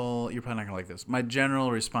probably not going to like this. My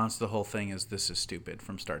general response to the whole thing is this is stupid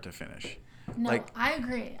from start to finish. No, I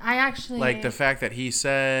agree. I actually... Like, the fact that he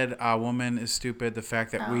said a woman is stupid, the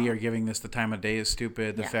fact that we are giving this the time of day is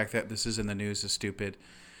stupid, the fact that this is in the news is stupid.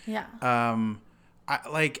 Yeah.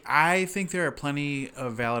 I think there are plenty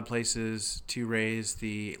of valid places to raise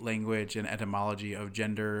the language and etymology of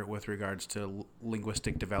gender with regards to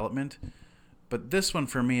linguistic development. But this one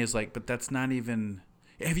for me is like, but that's not even...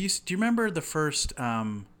 do you remember the first...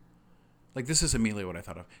 this is immediately what I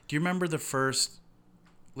thought of. Do you remember the first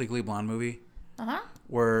Legally Blonde movie? Uh-huh.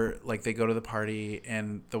 Where they go to the party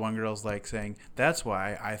and the one girl's saying, that's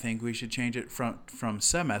why I think we should change it from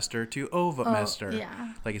semester to ovamester. Oh,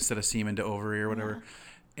 yeah. Instead of semen to ovary or whatever.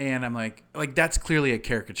 Yeah. And I'm like that's clearly a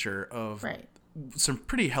caricature of some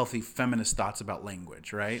pretty healthy feminist thoughts about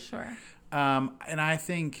language, right? Sure. And I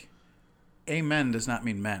think amen does not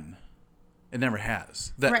mean men. It never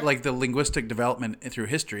has. That the linguistic development through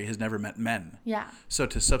history has never meant men. Yeah. So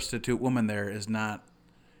to substitute woman there is not...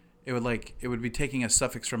 It would be taking a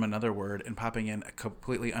suffix from another word and popping in a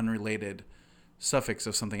completely unrelated suffix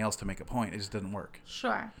of something else to make a point. It just doesn't work.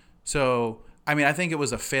 Sure. So, I think it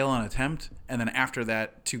was a failing attempt, and then after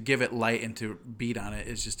that, to give it light and to beat on it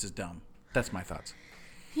is just as dumb. That's my thoughts.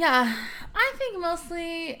 Yeah, I think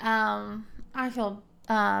mostly I feel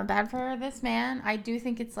bad for this man. I do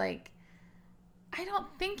think it's I don't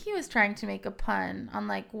think he was trying to make a pun on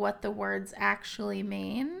what the words actually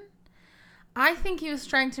mean. I think he was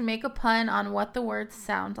trying to make a pun on what the words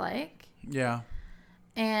sound like. Yeah.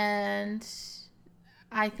 And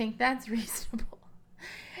I think that's reasonable.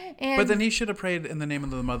 But then he should have prayed in the name of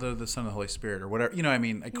the Mother, the Son, and the Holy Spirit, or whatever.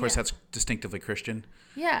 Of course, that's distinctively Christian.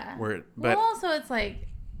 Yeah. But also, it's I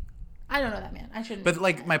don't know that man. I shouldn't. But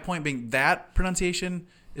my point being, that pronunciation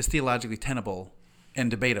is theologically tenable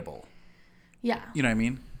and debatable. Yeah. You know what I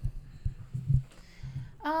mean?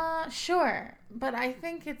 Sure. But I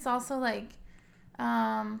think it's also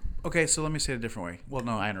Okay, so let me say it a different way. Well,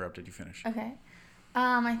 no, I interrupted. You finish. Okay.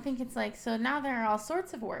 I think it's so now there are all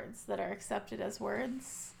sorts of words that are accepted as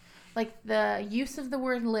words. The use of the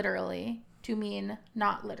word literally to mean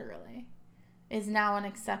not literally is now an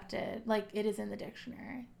accepted, it is in the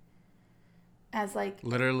dictionary. As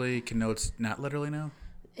literally connotes not literally now?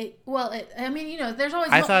 There's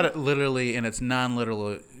always... I thought it literally in its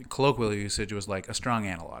non-literal colloquial usage was a strong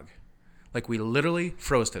analog. We literally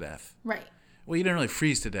froze to death. Right. Well, you didn't really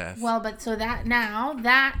freeze to death. Well, but so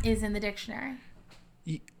that is in the dictionary.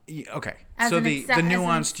 Okay. So the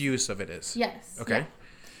nuanced use of it is. Yes. Okay. Yeah.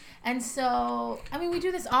 And so, we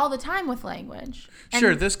do this all the time with language.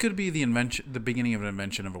 Sure, this could be the beginning of an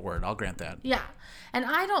invention of a word. I'll grant that. Yeah. And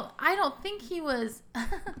I don't think he was...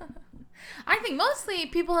 I think mostly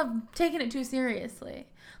people have taken it too seriously.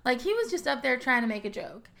 He was just up there trying to make a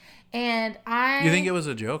joke. And You think it was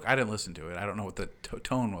a joke? I didn't listen to it. I don't know what the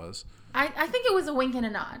tone was. I think it was a wink and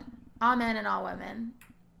a nod. Amen and all women.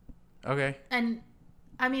 Okay. And,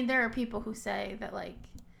 there are people who say that,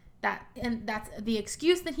 that, and that's the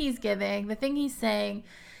excuse that he's giving. The thing he's saying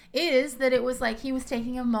is that it was, he was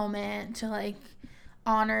taking a moment to,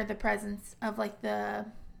 honor the presence of, I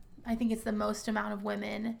think it's the most amount of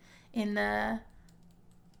women in the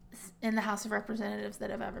House of Representatives that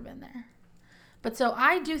have ever been there. But so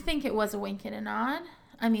I do think it was a wink and a nod.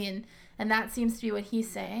 And that seems to be what he's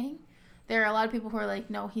saying. There are a lot of people who are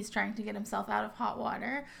no, he's trying to get himself out of hot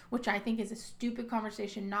water, which I think is a stupid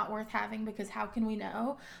conversation, not worth having, because how can we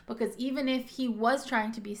know? Because even if he was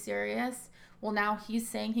trying to be serious, well, now he's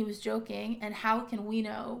saying he was joking, and how can we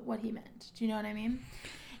know what he meant? Do you know what I mean?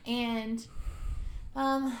 And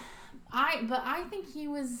I think he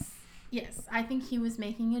was... Yes, I think he was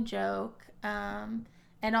making a joke.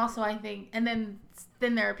 And also I think, and then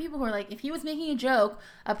there are people who are if he was making a joke,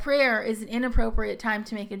 a prayer is an inappropriate time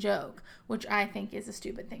to make a joke, which I think is a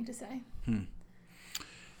stupid thing to say.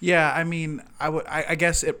 Yeah, I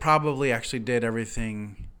guess it probably actually did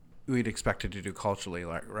everything we'd expect it to do culturally,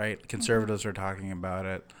 right? Conservatives are talking about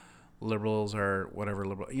it. liberals are whatever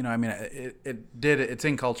liberal. I mean, it's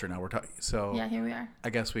in culture now. We're talking. So yeah, here we are. I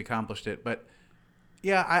guess we accomplished it, but.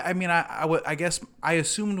 Yeah, I guess I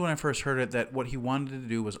assumed when I first heard it that what he wanted to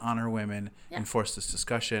do was honor women and force this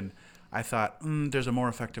discussion. I thought, there's a more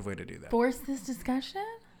effective way to do that. Force this discussion?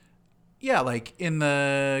 Yeah, like in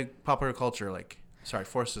the popular culture,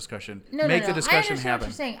 force discussion. Make the discussion happen. I understand what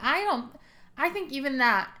you're saying. I think even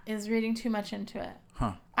that is reading too much into it.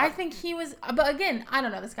 Huh. I think he was, but again, I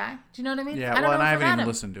don't know this guy. Do you know what I mean? Yeah, I haven't even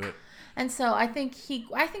listened to it. And so I think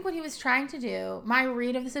what he was trying to do, my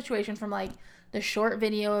read of the situation from the short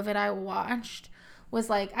video of it I watched was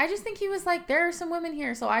I just think he was there are some women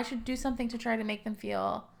here, so I should do something to try to make them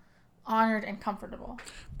feel honored and comfortable.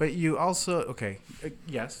 But you also,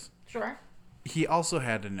 yes. Sure. He also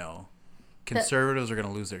had to know conservatives are going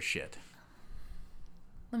to lose their shit.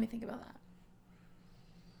 Let me think about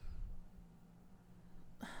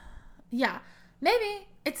that. Yeah, maybe.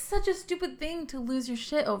 It's such a stupid thing to lose your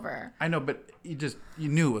shit over. I know, but you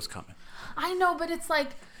knew it was coming. I know, but it's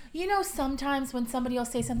sometimes when somebody will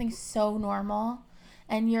say something so normal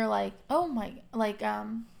and you're oh my,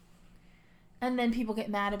 and then people get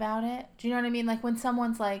mad about it. Do you know what I mean? When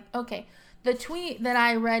someone's okay, the tweet that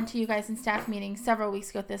I read to you guys in staff meeting several weeks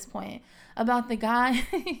ago at this point about the guy,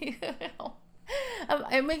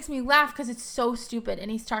 it makes me laugh because it's so stupid.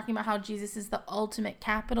 And he's talking about how Jesus is the ultimate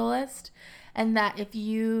capitalist and that if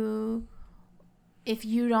you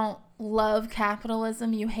don't love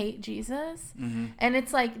capitalism, you hate Jesus. Mm-hmm. And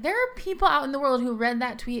it's there are people out in the world who read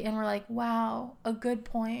that tweet and were wow, a good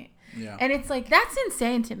point. Yeah. And it's that's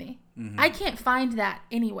insane to me. Mm-hmm. I can't find that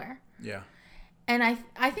anywhere. Yeah. And I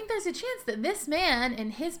think there's a chance that this man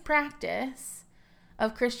in his practice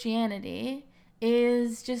of Christianity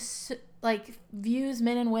is just views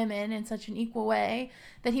men and women in such an equal way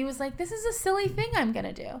that he was this is a silly thing I'm going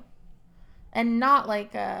to do. And not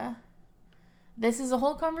this is a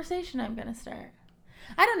whole conversation I'm going to start.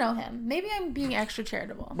 I don't know him. Maybe I'm being extra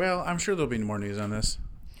charitable. Well, I'm sure there'll be more news on this.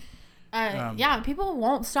 Yeah, people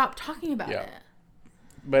won't stop talking about it.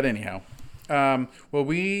 But anyhow,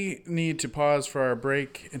 we need to pause for our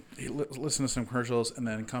break, and listen to some commercials, and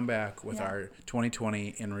then come back with our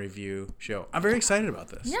 2020 in review show. I'm very excited about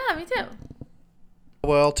this. Yeah, me too.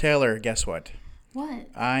 Well, Taylor, guess what? What?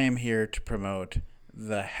 I am here to promote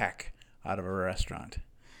the heck out of a restaurant.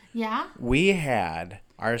 Yeah? We had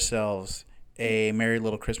ourselves a merry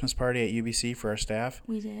little Christmas party at UBC for our staff.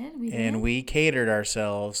 We did. And we catered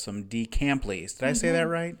ourselves some DeCamplies. Did I say that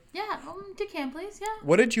right? Yeah, DeCamplies, yeah.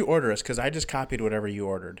 What did you order us? Because I just copied whatever you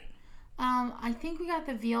ordered. I think we got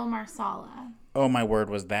the veal marsala. Oh, my word,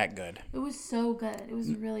 was that good. It was so good. It was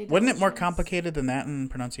really delicious. Wasn't it more complicated than that in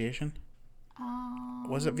pronunciation?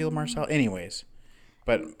 Was it veal marsala? Anyways.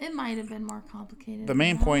 But it might have been more complicated. The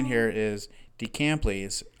main point here is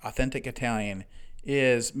DeCamplies, authentic Italian,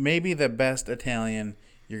 is maybe the best Italian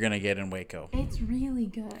you're going to get in Waco. It's really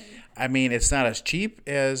good. I mean, it's not as cheap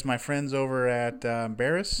as my friends over at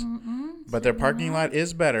Barris, but their parking lot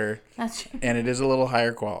is better. That's true. And it is a little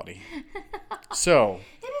higher quality. So...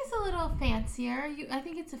 It is a little fancier. I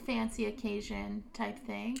think it's a fancy occasion type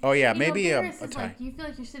thing. Oh, yeah, maybe Barris a is tie. You feel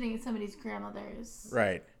like you're sitting at somebody's grandmother's...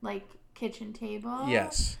 Right. Kitchen table.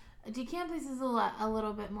 Yes. DeCamplies is a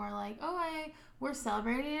little bit more we're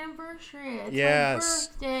celebrating an anniversary. It's my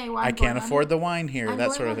birthday. Well, I can't afford the wine here,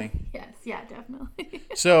 that sort of thing. Yes, yeah, definitely.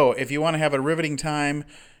 So if you want to have a riveting time,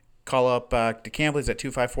 call up DeCamplies at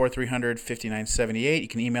 254-300-5978. You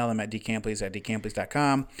can email them at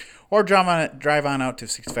DeCamplies@DeCamplies.com or drive on out to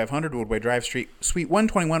 6500 Woodway Drive Street, Suite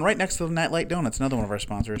 121, right next to the Nightlight Donuts, another one of our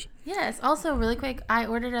sponsors. Yes. Also, really quick, I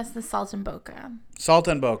ordered us the Salt and Boca. Salt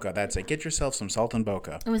and Boca. That's it. Get yourself some Salt and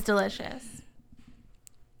Boca. It was delicious.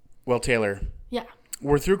 Well, Taylor. Yeah.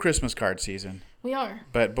 We're through Christmas card season. We are.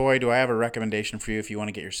 But boy, do I have a recommendation for you if you want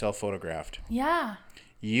to get yourself photographed. Yeah.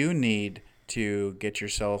 You need to get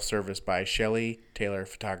yourself serviced by Shelly Taylor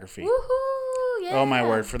Photography. Woohoo! Yeah. Oh my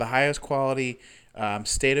word! For the highest quality,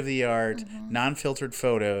 state-of-the-art, non-filtered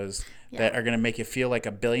photos that are going to make you feel like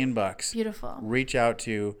 $1 billion. Beautiful. Reach out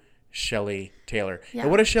to Shelly Taylor. Yeah.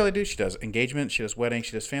 And what does Shelly do? She does engagement, she does weddings,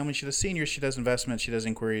 she does family, she does seniors, she does investments, she does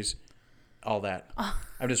inquiries, all that. Oh.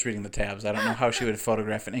 I'm just reading the tabs. I don't know how she would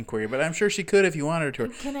photograph an inquiry, but I'm sure she could if you wanted her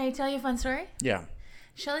to. Can I tell you a fun story? Yeah.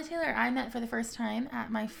 Shelly Taylor, I met for the first time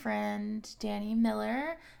at my friend Danny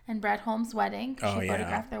Miller and Brad Holmes' wedding. She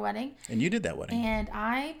photographed their wedding. And you did that wedding. And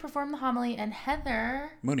I performed the homily, and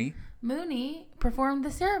Heather Mooney performed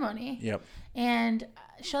the ceremony. Yep. And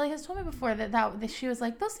Shelly has told me before that she was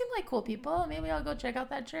like, those seem like cool people. Maybe I'll go check out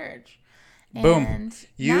that church. Boom. And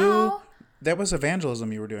That was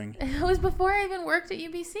evangelism you were doing. It was before I even worked at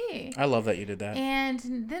UBC. I love that you did that. And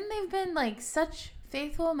then they've been like such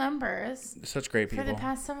faithful members. Such great people. For the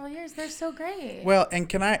past several years. They're so great. Well,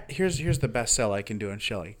 and here's the best sell I can do on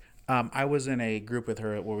Shelly. I was in a group with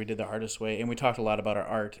her where we did the Artist Way, and we talked a lot about our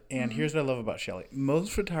art. And here's what I love about Shelly.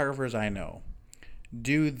 Most photographers I know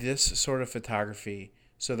do this sort of photography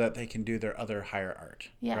so that they can do their other higher art.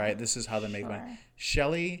 Yeah, right? This is how they make money.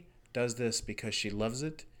 Shelly does this because she loves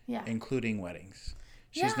it, including weddings.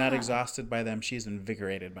 She's not exhausted by them. She's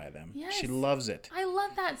invigorated by them. Yes. She loves it. I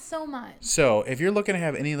love that so much. So if you're looking to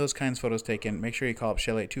have any of those kinds of photos taken, make sure you call up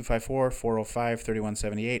Shelly at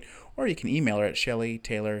 254-405-3178, or you can email her at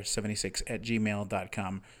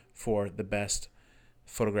shellytaylor76@gmail.com for the best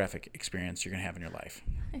photographic experience you're going to have in your life.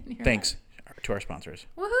 Thanks to our sponsors.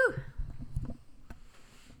 Woohoo!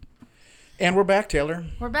 And we're back, Taylor.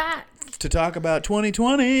 We're back. To talk about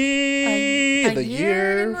 2020, the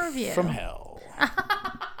year from hell.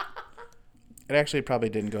 It actually probably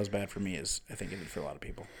didn't go as bad for me as I think it did for a lot of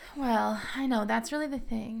people. Well, I know. That's really the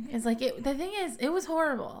thing. Is like the thing is, it was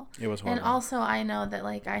horrible. It was horrible. And also, I know that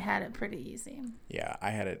like I had it pretty easy. Yeah,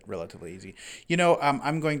 I had it relatively easy. You know,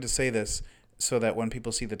 I'm going to say this so that when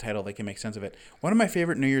people see the title, they can make sense of it. One of my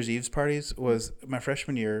favorite New Year's Eve's parties was my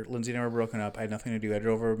freshman year. Lindsay and I were broken up. I had nothing to do. I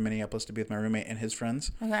drove over to Minneapolis to be with my roommate and his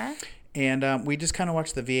friends. Okay. And we just kind of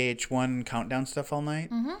watched the VH1 countdown stuff all night.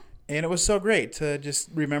 Mm-hmm. And it was so great to just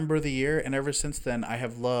remember the year. And ever since then, I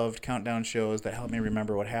have loved countdown shows that help me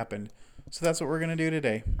remember what happened. So that's what we're going to do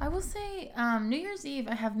today. I will say New Year's Eve,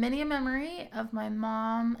 I have many a memory of my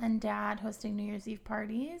mom and dad hosting New Year's Eve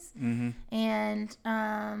parties. Mm-hmm. And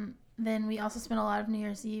then we also spent a lot of New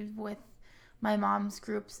Year's Eve with my mom's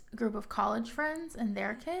group of college friends and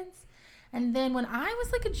their kids. And then when I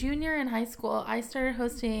was like a junior in high school, I started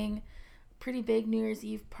hosting pretty big New Year's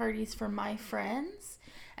Eve parties for my friends.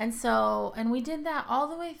 And we did that all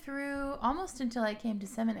the way through almost until I came to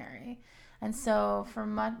seminary. And so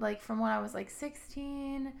from when I was like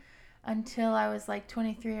 16 until I was like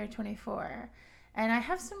 23 or 24. And I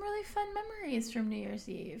have some really fun memories from New Year's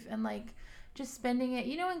Eve and like just spending it,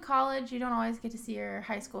 in college, you don't always get to see your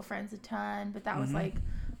high school friends a ton, but that was like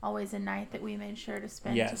always a night that we made sure to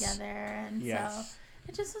spend together. And so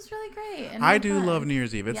it just was really great. And I do love New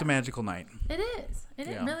Year's Eve. It's a magical night. It is. It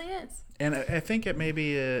really is. And I think it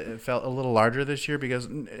maybe it felt a little larger this year because,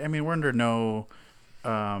 I mean, we're under no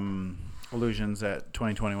illusions that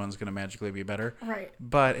 2021 is going to magically be better. Right.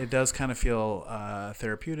 But it does kind of feel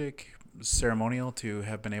therapeutic, ceremonial to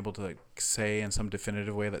have been able to say in some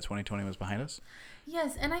definitive way that 2020 was behind us.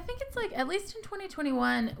 Yes, and I think it's like, at least in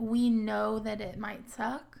 2021, we know that it might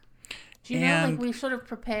suck. Do you know, like we should have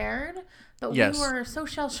prepared, but we were so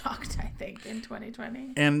shell-shocked, I think, in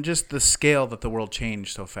 2020. And just the scale that the world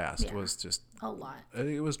changed so fast was just... a lot.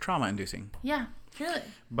 It was trauma-inducing. Yeah, truly.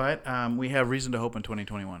 But we have reason to hope in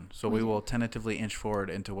 2021. So we will tentatively inch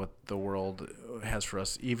forward into what the world has for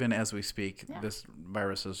us. Even as we speak, this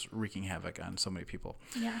virus is wreaking havoc on so many people.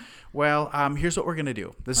 Yeah. Well, here's what we're going to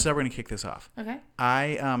do. This is how we're going to kick this off. Okay.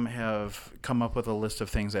 I have come up with a list of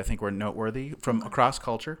things I think were noteworthy from across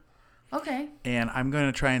culture. Okay. And I'm going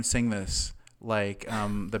to try and sing this like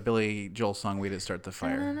the Billy Joel song "We Did Start the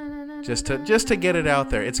Fire," just to get it out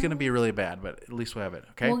there. It's going to be really bad, but at least we'll have it.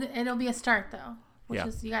 Okay. Well, it'll be a start though, which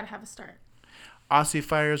is you got to have a start. Aussie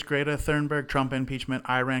fires, Greta Thunberg, Trump impeachment,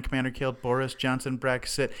 Iran commander killed, Boris Johnson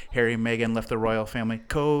Brexit, Harry Meghan left the royal family,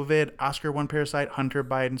 COVID, Oscar won Parasite, Hunter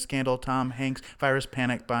Biden scandal, Tom Hanks virus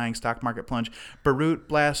panic buying, stock market plunge, Beirut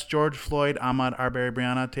blast, George Floyd, Ahmaud Arbery,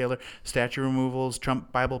 Breonna Taylor, statue removals,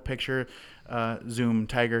 Trump Bible picture, Zoom,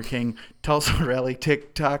 Tiger King, Tulsa rally,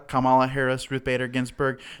 TikTok, Kamala Harris, Ruth Bader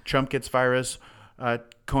Ginsburg, Trump gets virus,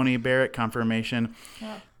 Coney Barrett confirmation.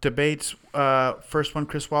 Yeah. Debates, first one,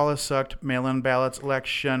 Chris Wallace sucked, mail-in ballots,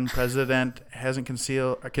 election, president hasn't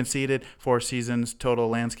conceded, 4 seasons, total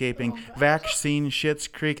landscaping, vaccine, Schitt's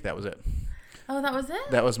Creek. That was it. Oh, that was it?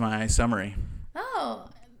 That was my summary. Oh,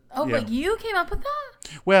 but you came up with that?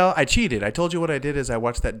 Well, I cheated. I told you what I did is I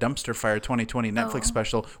watched that Dumpster Fire 2020 Netflix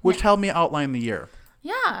special, which helped me outline the year.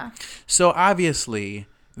 Yeah. So obviously...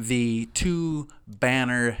 the 2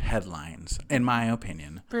 banner headlines, in my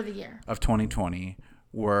opinion, for the year of 2020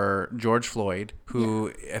 were George Floyd,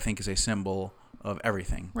 who I think is a symbol of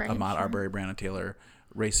everything. Right, Ahmaud Arbery, Breonna Taylor,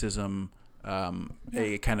 racism,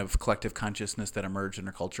 a kind of collective consciousness that emerged in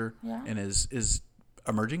our culture and is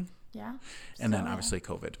emerging. Yeah. And then obviously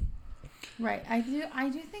COVID. Right. I do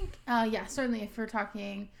think, certainly if we're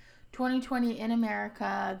talking 2020 in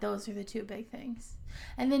America, those are the 2 big things.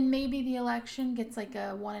 And then maybe the election gets like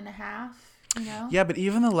a 1.5, Yeah, but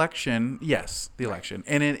even the election, the election.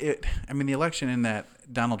 And the election in that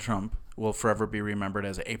Donald Trump will forever be remembered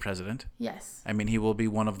as a president. Yes. I mean, he will be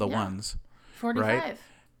one of the ones. 45. Right?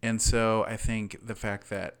 And so I think the fact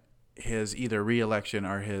that his either re-election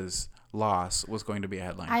or his loss was going to be a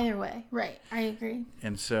headline. Either way. Right. I agree.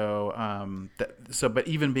 And so, but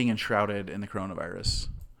even being enshrouded in the coronavirus,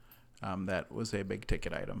 that was a big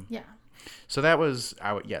ticket item. Yeah. So that was,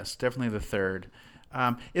 yes, definitely the third.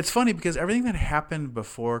 It's funny because everything that happened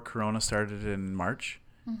before Corona started in March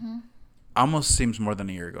almost seems more than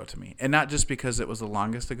a year ago to me. And not just because it was the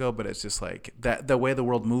longest ago, but it's just like that the way the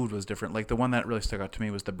world moved was different. Like the one that really stuck out to me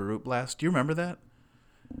was the Beirut blast. Do you remember that?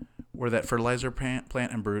 Where that fertilizer plant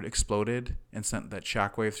in Beirut exploded and sent that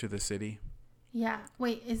shockwave through the city? Yeah.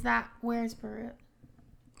 Wait, where's Beirut?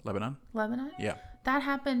 Lebanon? Yeah. That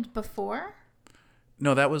happened before?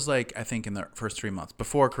 No, that was like, I think in the first 3 months.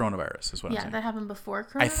 Before coronavirus is what I'm saying. Yeah, that happened before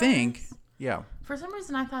coronavirus? I think, yeah. For some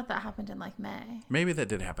reason, I thought that happened in like May. Maybe that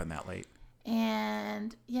did happen that late.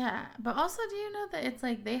 And yeah, but also do you know that it's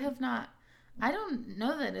like they have not, I don't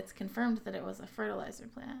know that it's confirmed that it was a fertilizer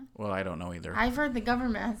plant. Well, I don't know either. I've heard the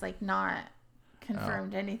government has like not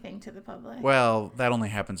confirmed anything to the public. Well, that only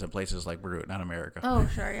happens in places like Beirut, not America. Oh,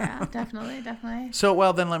 sure, yeah, definitely. So,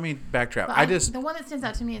 well, then let me backtrack. The one that stands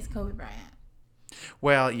out to me is Kobe Bryant.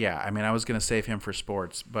 Well, yeah, I mean, I was going to save him for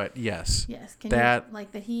sports, but yes. Yes, that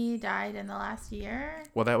he died in the last year?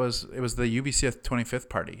 Well, it was the UBCF 25th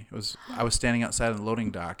party. I was standing outside in the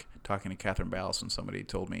loading dock talking to Catherine Ballas, and somebody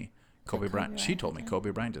told me Kobe Bryant. She told me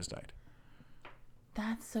Kobe Bryant just died.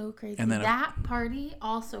 That's so crazy. And then that party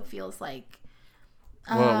also feels like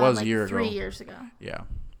it was like a year ago. 3 years ago. Yeah.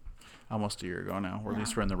 Almost a year ago now, or at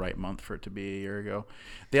least we're in the right month for it to be a year ago.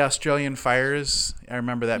 The Australian fires, I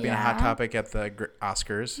remember that being a hot topic at the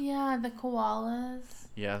Oscars. Yeah, the koalas.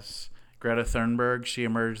 Yes. Greta Thunberg, she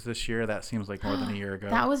emerged this year. That seems like more than a year ago.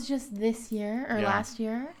 That was just this year or last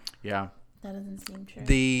year? Yeah. That doesn't seem true.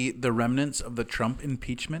 The remnants of the Trump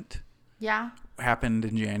impeachment happened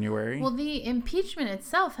in January. Well, the impeachment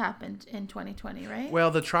itself happened in 2020, right?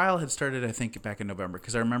 Well, the trial had started, I think, back in November,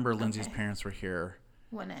 because I remember Lindsay's parents were here.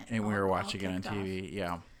 And we were watching it on TV.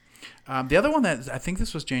 Yeah. The other one that I think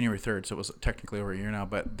this was January 3rd, so it was technically over a year now.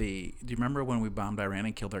 But do you remember when we bombed Iran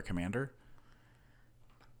and killed their commander?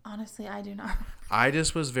 Honestly, I do not. I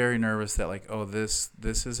just was very nervous that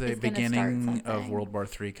this is a beginning of World War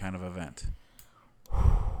III kind of event.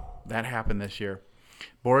 That happened this year.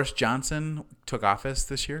 Boris Johnson took office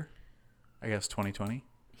this year. I guess 2020.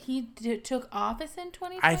 He took office in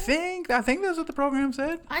 2020? I think that's what the program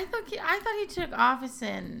said. I thought he took office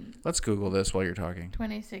in... Let's Google this while you're talking.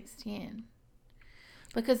 2016.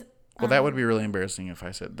 Because... Well, that would be really embarrassing if I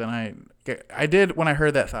said... Then I did, when I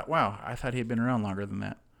heard that, thought, wow, I thought he'd been around longer than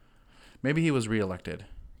that. Maybe he was reelected.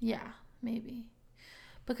 Yeah, maybe.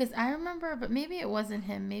 Because I remember, but maybe it wasn't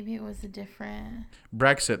him. Maybe it was a different...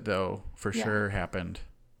 Brexit, though, for sure happened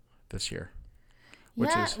this year.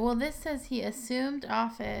 Well, this says he assumed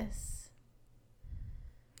office.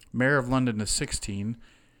 Mayor of London is 16.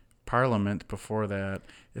 Parliament before that.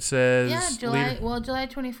 It says... Yeah, July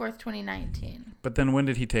 24th, 2019. But then when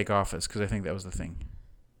did he take office? Because I think that was the thing.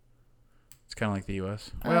 It's kind of like the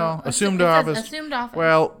U.S. Well, assumed office. Assumed office.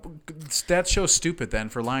 Well, that show's stupid then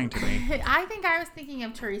for lying to me. I think I was thinking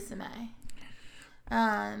of Theresa May.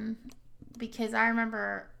 Because I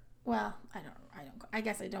remember... Well, I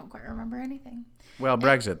guess I don't quite remember anything. Well,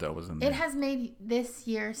 Brexit, though, was in there. It has made this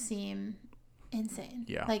year seem insane.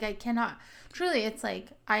 Yeah. Like, I cannot... Truly, it's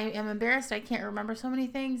like, I am embarrassed I can't remember so many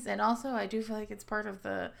things. And also, I do feel like it's part of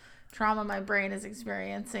the trauma my brain is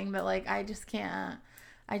experiencing that, like, I just can't...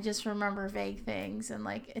 I just remember vague things. And,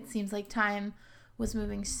 like, it seems like time was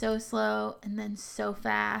moving so slow and then so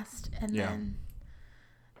fast. And then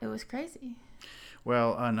it was crazy.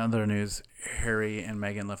 Well, on other news, Harry and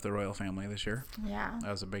Meghan left the royal family this year. Yeah.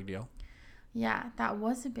 That was a big deal. Yeah, that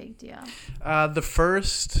was a big deal. The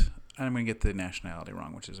first, I'm going to get the nationality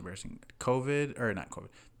wrong, which is embarrassing.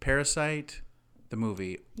 Parasite, the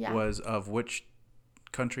movie, was of which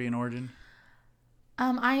country in origin?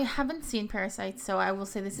 I haven't seen Parasite, so I will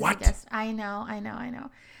say this is a guess. I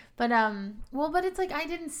know. But, but it's like I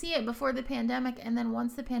didn't see it before the pandemic, and then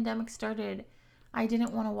once the pandemic started... I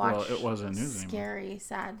didn't want to watch it wasn't news scary, anymore.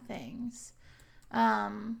 sad things.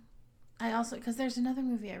 I also, because there's another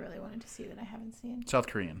movie I really wanted to see that I haven't seen. South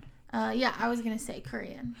Korean. Yeah, I was going to say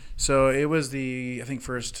Korean. So it was the, I think,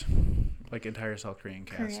 first entire South Korean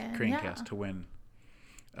cast to win.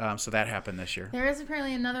 So that happened this year. There is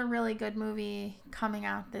apparently another really good movie coming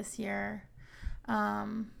out this year.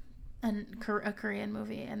 A Korean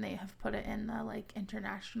movie, and they have put it in the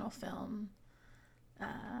international film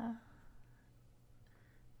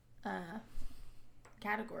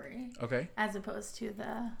category. Okay. As opposed to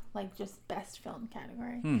the, like, just best film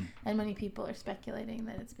category. And many people are speculating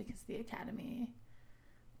that it's because the Academy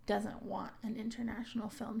doesn't want an international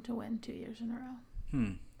film to win 2 years in a row.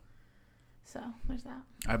 So, there's that.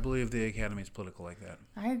 I believe the Academy's political like that.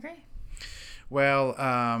 I agree. Well,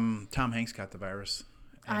 Tom Hanks got the virus.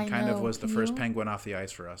 And kind of was the first penguin off the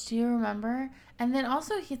ice for us. Do you remember? And then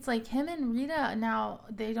also, it's like him and Rita, now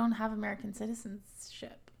they don't have American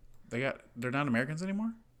citizenship. They're not Americans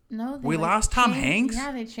anymore? No. We lost Tom Hanks?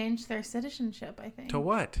 Yeah, they changed their citizenship, I think. To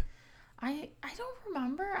what? I don't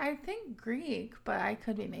remember. I think Greek, but I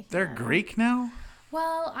could be making They're Greek now?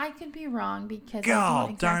 Well, I could be wrong because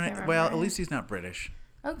God darn it. Well, at least he's not British.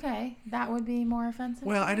 Okay, that would be more offensive.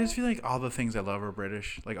 Well, I just feel like all the things I love are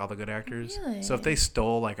British, like all the good actors. Really? So if they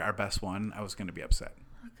stole like our best one, I was going to be upset.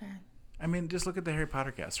 Okay. I mean, just look at the Harry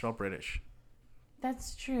Potter cast. They're all British.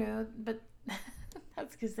 That's true, but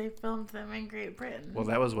that's because they filmed them in Great Britain. Well,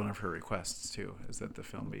 that was one of her requests, too, is that the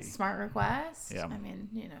film be... Smart request? Yeah. I mean,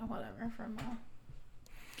 whatever from...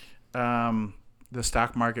 The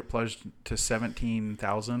stock market plunged to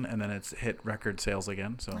 17,000, and then it's hit record sales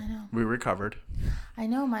again. So we recovered. I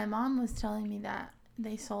know. My mom was telling me that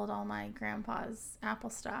they sold all my grandpa's Apple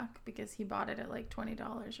stock because he bought it at like $20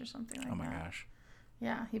 or something like that. Oh my gosh.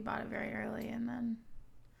 Yeah, he bought it very early, and then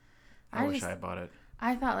I wish I had bought it.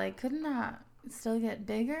 I thought, like, couldn't that still get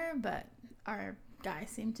bigger? But our guy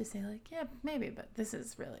seemed to say, like, yeah, maybe, but this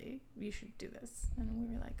is really, you should do this. And we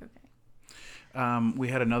were like, okay. We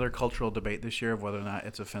had another cultural debate this year of whether or not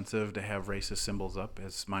it's offensive to have racist symbols up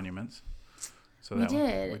as monuments. So we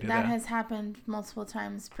did that has happened multiple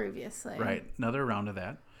times previously. Right. Another round of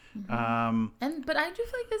that. Mm-hmm. But I do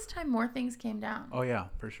feel like this time more things came down. Oh yeah,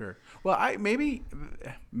 for sure. Well, maybe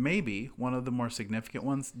one of the more significant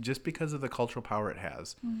ones, just because of the cultural power it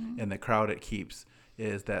has and the crowd it keeps,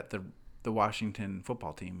 is that the Washington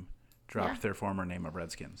football team dropped their former name of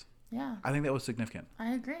Redskins. Yeah. I think that was significant.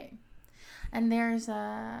 I agree. And there's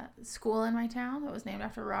a school in my town that was named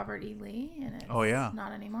after Robert E. Lee, and it's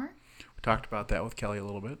not anymore. We talked about that with Kelly a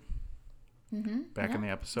little bit back in the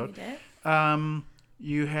episode. We did.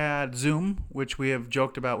 You had Zoom, which we have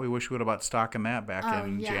joked about. We wish we would have bought stock in that back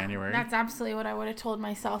in January. That's absolutely what I would have told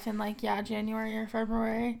myself in January or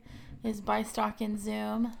February, is buy stock in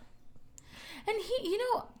Zoom. And he,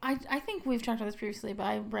 I think we've talked about this previously, but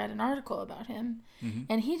I read an article about him,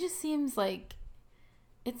 and he just seems like,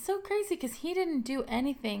 it's so crazy because he didn't do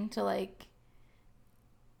anything to, like,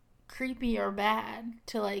 creepy or bad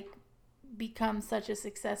to, like, become such a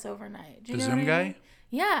success overnight. Do you know Zoom guy?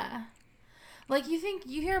 Yeah. Like, you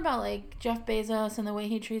hear about, like, Jeff Bezos and the way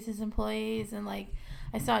he treats his employees, and, like,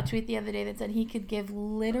 I saw a tweet the other day that said he could give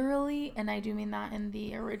literally, and I do mean that in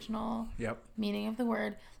the original meaning of the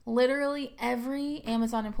word, literally every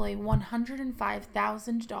Amazon employee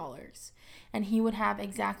 $105,000, and he would have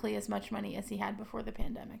exactly as much money as he had before the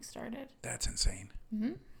pandemic started. That's insane.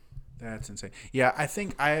 Mm-hmm. That's insane. Yeah, I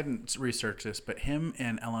think I hadn't researched this, but him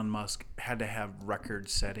and Elon Musk had to have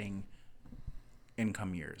record-setting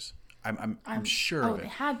income years. I'm sure of it. They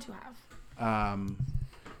had to have.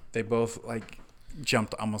 They both, like,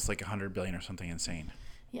 jumped almost like $100 billion or something insane.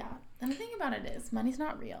 Yeah, and the thing about it is, money's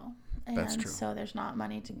not real. And that's true. So there's not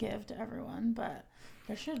money to give to everyone, but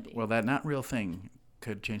there should be. Well, that not real thing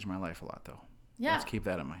could change my life a lot, though. Yeah. Let's keep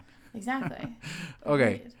that in mind. Exactly.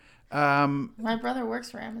 Okay. My brother works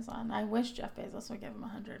for Amazon. I wish Jeff Bezos would give him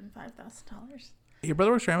 $105,000. Your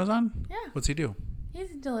brother works for Amazon? Yeah. What's he do? He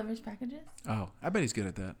delivers packages. Oh, I bet he's good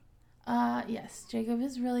at that. Yes. Jacob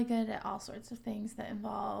is really good at all sorts of things that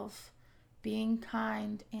involve being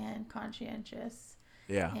kind and conscientious.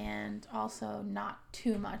 Yeah. And also not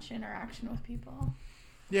too much interaction with people.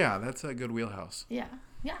 Yeah, that's a good wheelhouse. Yeah.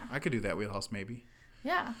 Yeah. I could do that wheelhouse maybe.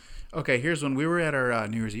 Yeah. Okay, here's when we were at our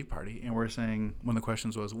New Year's Eve party, and we're saying, one of the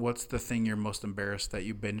questions was, what's the thing you're most embarrassed that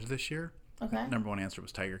you binged this year? Okay. Number one answer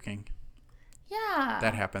was Tiger King. Yeah.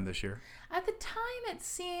 That happened this year. At the time, it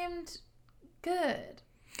seemed good.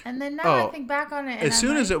 And then now I think back on it. And as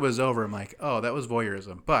soon as it was over, I'm like, oh, that was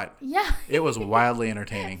voyeurism. But yeah, it was wildly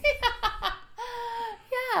entertaining.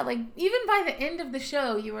 Yeah, like even by the end of the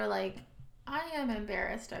show, you were like, I am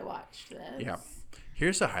embarrassed I watched this. Yeah.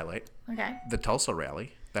 Here's the highlight. Okay. The Tulsa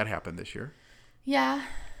rally. That happened this year. Yeah.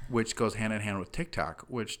 Which goes hand in hand with TikTok,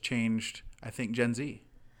 which changed, I think, Gen Z.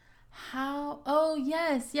 How? Oh,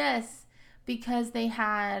 yes. Because they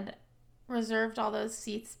had reserved all those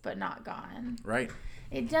seats but not gone. Right.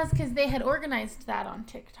 It does, because they had organized that on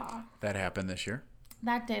TikTok. That happened this year.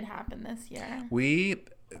 That did happen this year. We,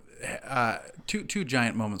 two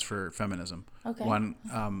giant moments for feminism. Okay. One,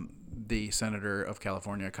 the Senator of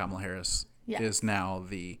California, Kamala Harris, is now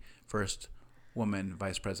the first woman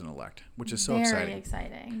vice president elect, which is so Very exciting.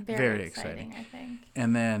 exciting. Very exciting. I think.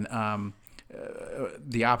 And then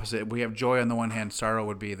the opposite, we have joy on the one hand. Sorrow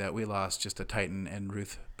would be that we lost just a titan in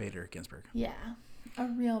Ruth Bader Ginsburg. Yeah, a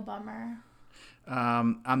real bummer.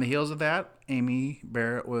 On the heels of that, Amy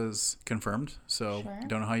Barrett was confirmed. So Sure.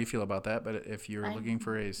 don't know how you feel about that, but if you're looking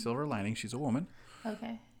for a silver lining, she's a woman.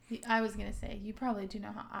 Okay. I was going to say, you probably do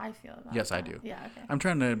know how I feel about Yes, that. I do. Yeah, okay. I'm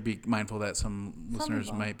trying to be mindful that some listeners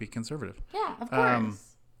people. might be conservative. Yeah, of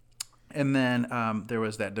course. And then there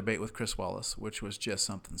was that debate with Chris Wallace, which was just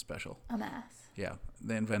something special. A mess. Yeah,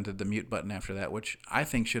 they invented the mute button after that, which I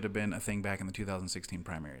think should have been a thing back in the 2016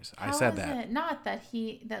 primaries. I said that. It not that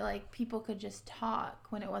like people could just talk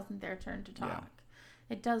when it wasn't their turn to talk.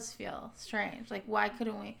 Yeah. It does feel strange. Like, why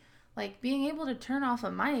couldn't we? Like, being able to turn off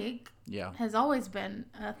a mic has always been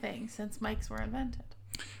a thing since mics were invented.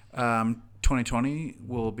 2020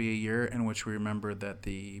 will be a year in which we remember that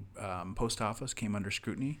the post office came under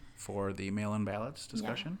scrutiny for the mail-in ballots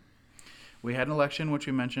discussion. Yeah. We had an election, which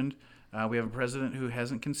we mentioned. We have a president who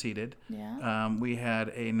hasn't conceded. Yeah. We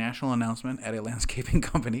had a national announcement at a landscaping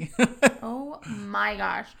company. Oh, my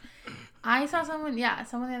gosh. I saw someone the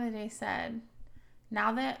other day said,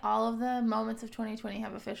 now that all of the moments of 2020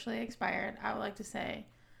 have officially expired, I would like to say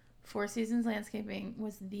Four Seasons Landscaping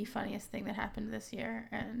was the funniest thing that happened this year,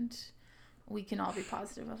 and we can all be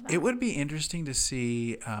positive of that. It would be interesting to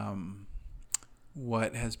see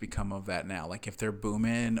what has become of that now. Like if they're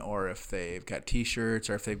booming or if they've got T-shirts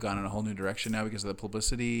or if they've gone in a whole new direction now because of the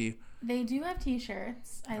publicity. They do have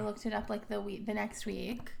T-shirts. I looked it up like the next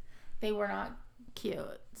week. They were not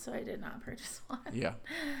cute, so I did not purchase one. Yeah.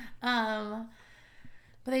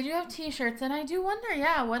 But they do have T-shirts, and I do wonder,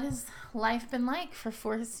 what has life been like for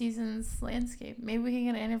Four Seasons Landscape? Maybe we can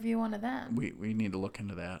get to interview one of them. We need to look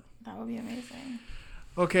into that. That would be amazing.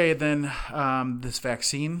 Okay, then this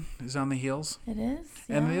vaccine is on the heels. It is,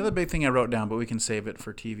 yeah. And the other big thing I wrote down, but we can save it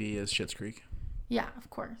for TV, is Schitt's Creek. Yeah,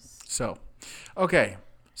 of course. So, okay,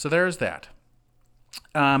 so there's that.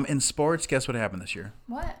 In sports, guess what happened this year?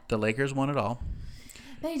 What? The Lakers won it all.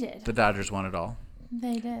 They did. The Dodgers won it all.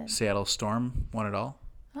 They did. Seattle Storm won it all.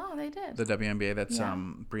 Oh, they did. The WNBA, that's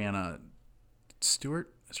Brianna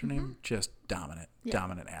Stewart, is her name? Just dominant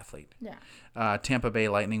athlete. Yeah. Tampa Bay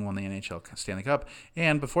Lightning won the NHL Stanley Cup.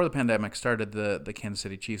 And before the pandemic started, the Kansas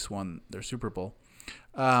City Chiefs won their Super Bowl.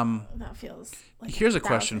 That feels like here's a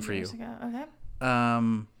question for you. Ago. Okay.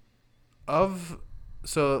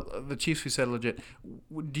 So the Chiefs, we said legit.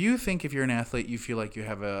 Do you think if you're an athlete, you feel like you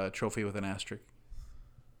have a trophy with an asterisk?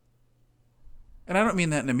 And I don't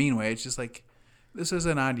mean that in a mean way. It's just like, this is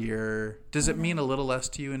an odd year. Does it mean a little less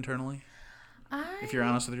to you internally? If you're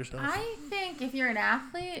honest with yourself? I think if you're an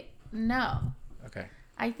athlete, no. Okay.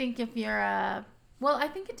 I think if you're I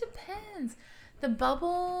think it depends. The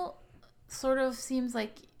bubble sort of seems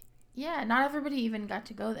like, not everybody even got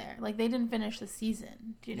to go there. Like, they didn't finish the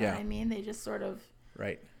season. Do you know what I mean? They just sort of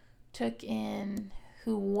took in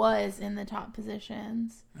who was in the top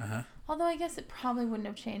positions. Uh-huh. Although I guess it probably wouldn't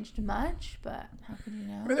have changed much, but how could you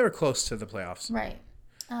know? I mean, they were close to the playoffs. Right.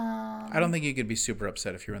 I don't think you could be super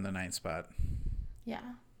upset if you were in the 9th spot. Yeah.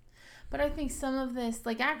 But I think some of this,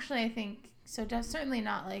 like, actually I think, so certainly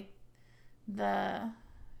not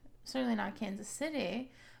certainly not Kansas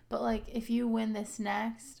City, but like if you win this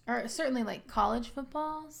next, or certainly like college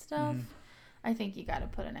football stuff, I think you got to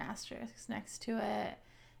put an asterisk next to it.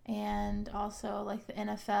 And also like the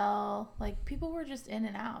NFL, like people were just in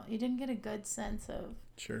and out. You didn't get a good sense of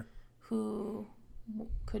who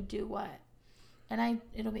could do what. And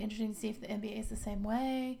it'll be interesting to see if the NBA is the same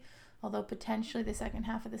way. Although potentially the second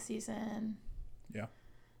half of the season,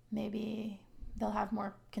 maybe they'll have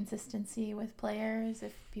more consistency with players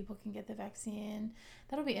if people can get the vaccine.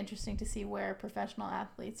 That'll be interesting to see where professional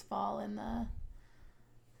athletes fall in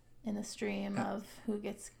the stream of who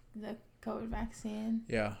gets the COVID vaccine.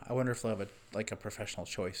 Yeah, I wonder if they'll have a professional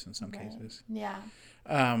choice in some cases. Yeah.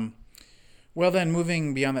 Well, then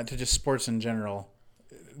moving beyond that to just sports in general.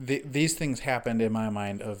 These things happened in my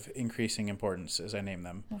mind of increasing importance as I name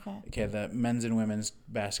them. Okay, the men's and women's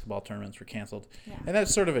basketball tournaments were canceled. Yeah. And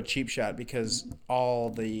that's sort of a cheap shot because all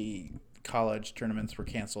the college tournaments were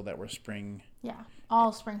canceled that were spring. Yeah,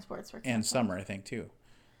 all spring sports were canceled. And summer, I think, too.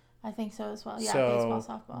 I think so as well. Yeah, baseball,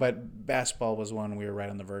 softball. But basketball was one we were right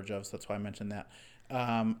on the verge of, so that's why I mentioned that.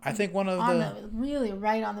 I think one of really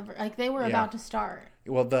right on the verge. Like, they were about to start.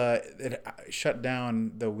 Well, it shut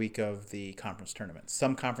down the week of the conference tournaments.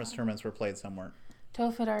 Some conference tournaments were played, some weren't.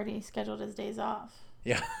 Toph had already scheduled his days off.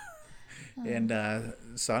 Yeah. And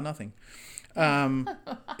saw nothing.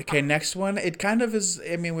 Okay, next one. It kind of is,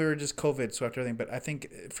 we were just COVID swept everything, but I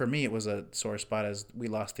think for me it was a sore spot as we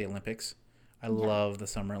lost the Olympics. I love the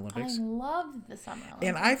Summer I Olympics. love the Summer Olympics.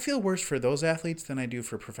 And I feel worse for those athletes than I do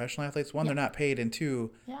for professional athletes. One, they're not paid, and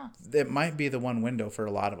two, it might be the one window for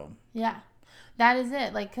a lot of them. Yeah. That is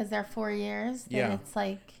it. Like, because they're 4 years. Then it's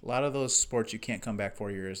like... A lot of those sports, you can't come back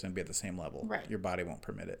 4 years and be at the same level. Right. Your body won't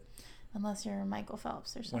permit it. Unless you're Michael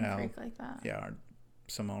Phelps or some freak like that. Yeah, or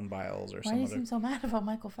Simone Biles or Why some do you other... seem so mad about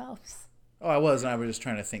Michael Phelps? Oh, I was just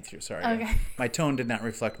trying to think through. Sorry. Okay. My tone did not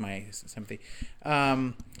reflect my sympathy.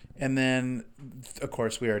 And then, of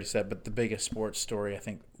course, we already said, but the biggest sports story, I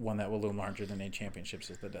think, one that will loom larger than any championships,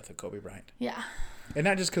 is the death of Kobe Bryant. Yeah. And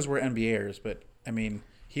not just because we're NBAers, but, I mean,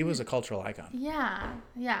 he was a cultural icon. Yeah.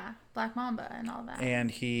 Yeah. Black Mamba and all that. And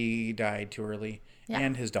he died too early. Yeah.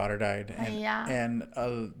 And his daughter died. And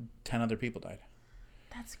 10 other people died.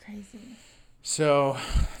 That's crazy. So,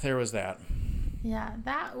 there was that. Yeah,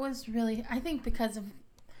 that was really, I think because of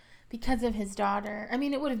his daughter. I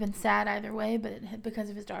mean, it would have been sad either way, but because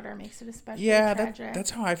of his daughter, it makes it especially tragic. Yeah, that's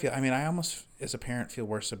how I feel. I mean, I almost, as a parent, feel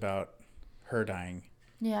worse about her dying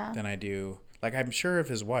than I do. Like, I'm sure if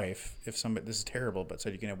his wife, if somebody, this is terrible, but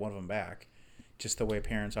said you can have one of them back, just the way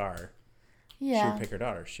parents are, she would pick her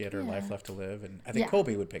daughter. She had her life left to live, and I think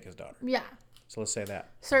Kobe would pick his daughter. Yeah. So let's say that.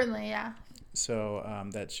 Certainly, yeah. So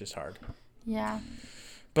that's just hard. Yeah.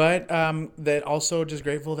 But that also just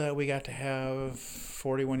grateful that we got to have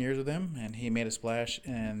 41 years with him, and he made a splash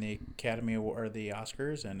in the Academy Award, or the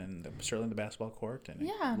Oscars, and in certainly the basketball court, and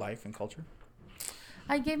life and culture.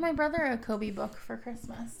 I gave my brother a Kobe book for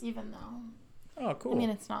Christmas, even though. Oh, cool. I mean,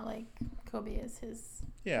 it's not like Kobe is his.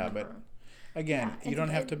 Yeah, but again, you don't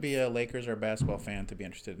have to be a Lakers or a basketball fan to be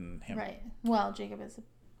interested in him. Right. Well, Jacob is a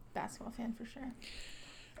basketball fan for sure.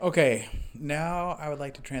 Okay, now I would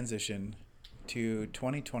like to transition to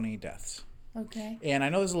 2020 deaths. Okay. And I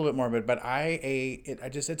know this is a little bit morbid, but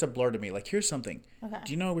it's a blur to me. Like, here's something. Okay.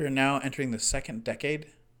 Do you know we are now entering the second decade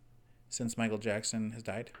since Michael Jackson has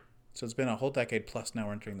died? So it's been a whole decade plus. Now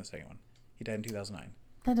we're entering the second one. He died in 2009.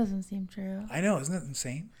 That doesn't seem true. I know, isn't that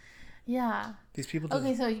insane? Yeah. These people.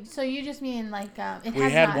 Okay, so you just mean like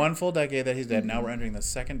we had one full decade that he's dead. Mm-hmm. Now we're entering the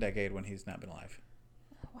second decade when he's not been alive.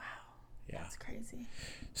 Wow. Yeah. That's crazy.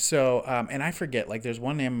 So, and I forget, like, there's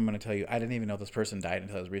one name I'm going to tell you. I didn't even know this person died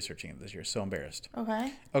until I was researching it this year. So embarrassed.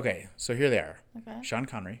 Okay, so here they are. Okay. Sean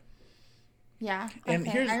Connery. Yeah. And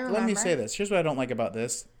let me say this. Here's what I don't like about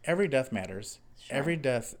this. Every death matters. Sure. Every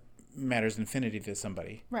death matters infinity to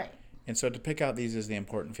somebody. Right. And so to pick out these as the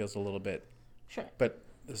important feels a little bit. Sure. But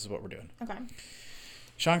this is what we're doing. Okay.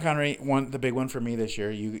 Sean Connery, the big one for me this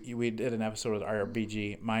year. We did an episode with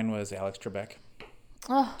RBG. Mine was Alex Trebek.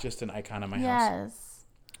 Oh. Just an icon in my house. Yes.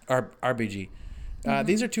 RBG.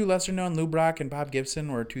 These are two lesser known. Lou Brock and Bob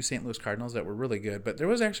Gibson were two St. Louis Cardinals that were really good. But there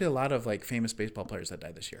was actually a lot of like famous baseball players that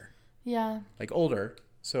died this year. Yeah. Like older,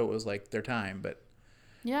 so it was like their time. But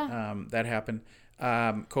that happened.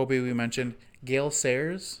 Kobe, we mentioned. Gale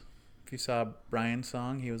Sayers, if you saw Brian's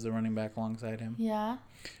song, he was the running back alongside him. Yeah.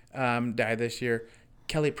 Died this year.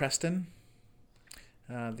 Kelly Preston,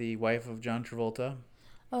 the wife of John Travolta.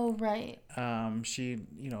 Oh, right. She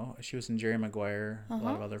was in Jerry Maguire, a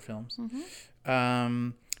lot of other films. Mm-hmm.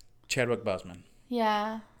 Chadwick Boseman.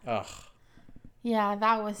 Yeah. Ugh. Yeah,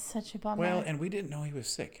 that was such a bummer. Well, and we didn't know he was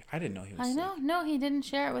sick. I didn't know he was sick. I know. No, he didn't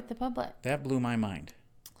share it with the public. That blew my mind.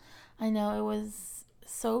 I know. It was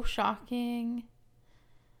so shocking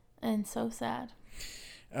and so sad.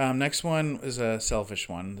 Next one is a selfish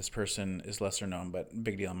one. This person is lesser known, but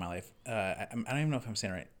big deal in my life. I don't even know if I'm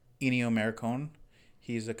saying it right. Ennio Morricone.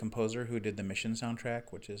 He's a composer who did the Mission soundtrack,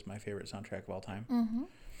 which is my favorite soundtrack of all time.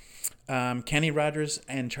 Mm-hmm. Kenny Rogers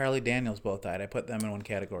and Charlie Daniels both died. I put them in one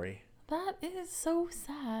category. That is so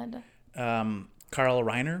sad. Carl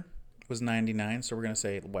Reiner was 99, so we're going to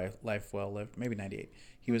say life well lived. Maybe 98.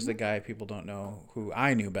 He was the guy people don't know who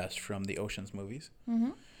I knew best from the Ocean's movies. Mm-hmm.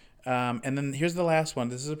 And then here's the last one.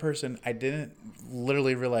 This is a person I didn't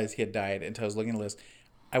literally realize he had died until I was looking at the list.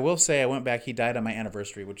 I will say I went back. He died on my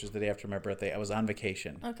anniversary, which is the day after my birthday. I was on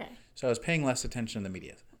vacation. Okay. So I was paying less attention to the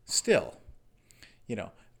media. Still,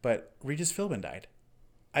 but Regis Philbin died.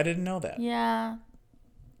 I didn't know that. Yeah.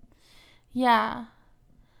 Yeah.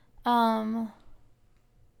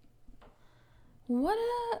 What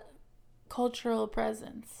a cultural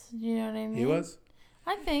presence. You know what I mean? He was?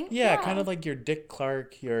 I think. Yeah, kind of like your Dick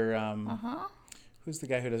Clark, your who's the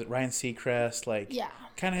guy who does it? Ryan Seacrest,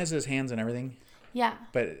 kind of has his hands in everything. Yeah.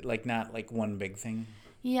 But not like one big thing.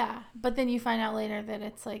 Yeah, but then you find out later that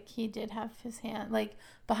it's like he did have his hand, like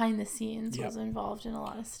behind the scenes, was involved in a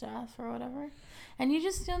lot of stuff or whatever. And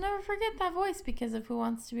you'll never forget that voice because of Who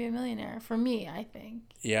Wants to Be a Millionaire. For me, I think.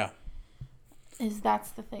 Yeah.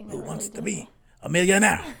 That's the thing. Who wants to be a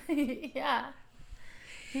millionaire? Yeah.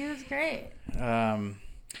 He was great.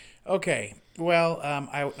 Okay. Well,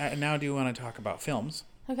 I now do want to talk about films.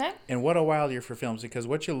 Okay. And what a wild year for films, because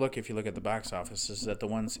if you look at the box office, is that the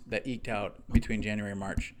ones that eked out between January and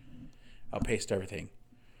March outpaced everything.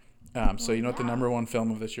 So you know what the number one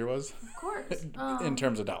film of this year was? Of course. In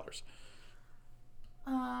terms of dollars.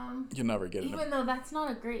 You'll never get it. Even though that's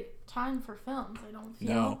not a great time for films, I don't feel.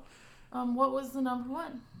 No. What was the number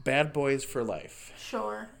one? Bad Boys for Life.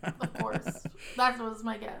 Sure, of course. That was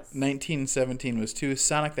my guess. 1917 was 2.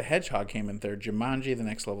 Sonic the Hedgehog came in 3rd. Jumanji, The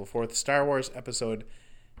Next Level, 4th. Star Wars Episode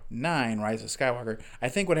 9, Rise of Skywalker. I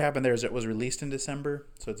think what happened there is it was released in December,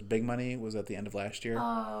 so its big money was at the end of last year.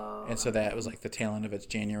 Oh. And so that was like the tail end of its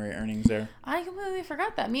January earnings there. I completely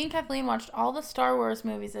forgot that. Me and Kathleen watched all the Star Wars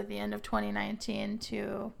movies at the end of 2019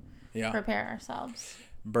 to prepare ourselves.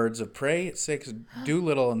 Birds of Prey at 6.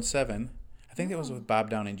 Doolittle in 7. I think that was with Bob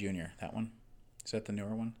Downey Jr., that one. Is that the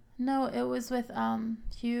newer one? No, it was with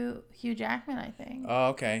Hugh Jackman, I think. Oh,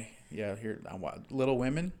 okay. Yeah, here, Little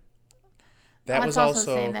Women. That was also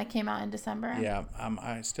also the same. That came out in December. Yeah,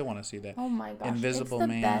 I still want to see that. Oh my gosh, Invisible it's the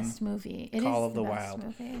Man, best movie. Call of the Wild.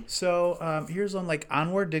 Movie. So here's one, like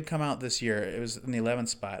Onward did come out this year. It was in the 11th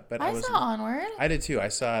spot, but I saw Onward. I did too. I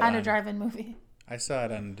saw it at a drive-in movie. I saw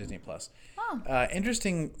it on Disney Plus. Oh.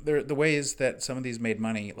 Interesting, the ways that some of these made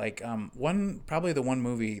money. Like probably the one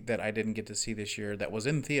movie that I didn't get to see this year that was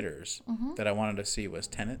in theaters that I wanted to see was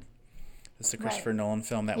Tenet. It's the Christopher Nolan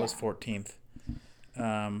film. That was 14th.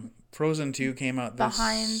 Frozen 2 came out this...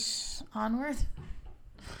 Behind Onward?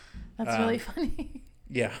 That's really funny.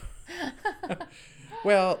 Yeah.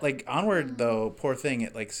 Well, like Onward, though, poor thing,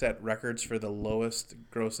 it like set records for the lowest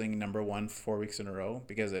grossing number one 4 weeks in a row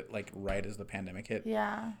because it like right as the pandemic hit.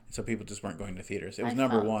 Yeah. So people just weren't going to theaters. It was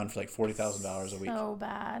number one for like $40,000 a week. So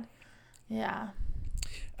bad. Yeah.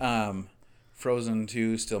 Frozen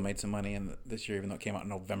 2 still made some money this year, even though it came out in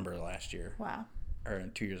November last year. Wow. Or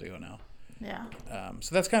 2 years ago now. Yeah.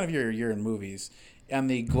 So that's kind of your year in movies. On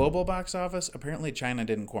the global box office, apparently China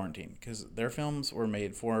didn't quarantine because their films were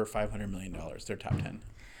made $400 or $500 million. Their top 10.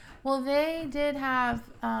 Well, they did have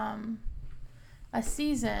a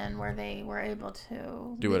season where they were able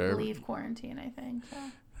to leave quarantine, I think. So.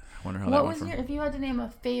 I wonder how that went. If you had to name a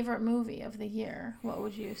favorite movie of the year, what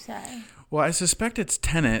would you say? Well, I suspect it's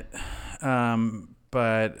Tenet,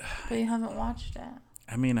 but you haven't watched it.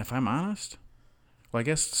 I mean, if I'm honest, well, I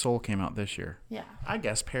guess Soul came out this year. Yeah. I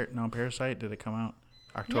guess Parasite, did it come out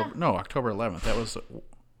October? Yeah. No, October 11th. That was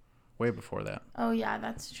way before that. Oh yeah,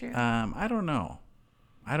 that's true. I don't know.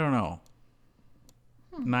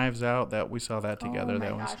 Knives Out, we saw that together. Oh my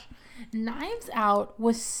gosh. Knives Out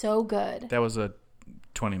was so good. That was a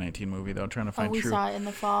 2019 movie though. I'm trying to find we saw it in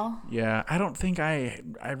the fall. Yeah, I don't think I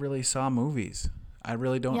really saw movies. I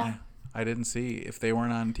really don't. Yeah. I didn't see if they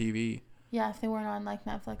weren't on TV. Yeah, if they weren't on like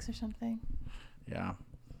Netflix or something. Yeah.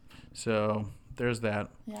 So there's that.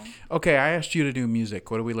 Yeah. Okay, I asked you to do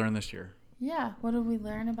music. What did we learn this year? Yeah. What did we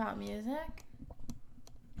learn about music?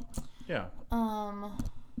 Yeah.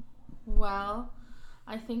 Well,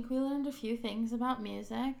 I think we learned a few things about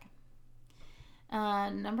music.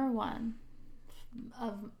 Number one,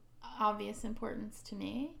 of obvious importance to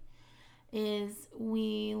me, is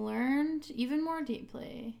we learned even more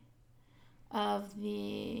deeply of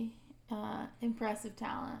the impressive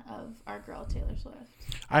talent of our girl Taylor Swift.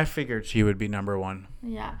 I figured she would be number one.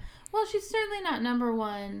 Yeah. Well, she's certainly not number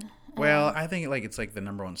one. Well, I think it's like the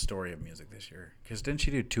number one story of music this year. Because didn't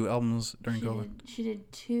she do 2 albums during COVID? She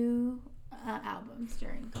did 2 albums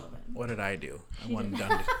during COVID. What did I do? I won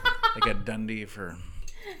Dundee. I got Dundee for...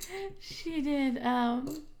 She did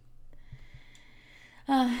an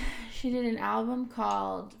album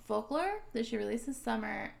called Folklore that she released this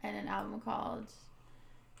summer, and an album called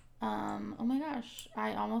oh my gosh,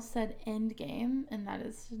 I almost said Endgame, and that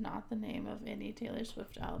is not the name of any Taylor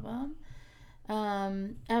Swift album.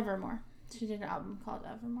 Evermore. She did an album called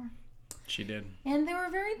Evermore. She did. And they were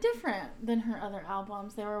very different than her other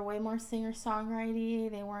albums. They were way more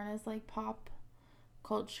singer-songwriting. They weren't as like pop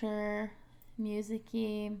culture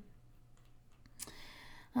music-y.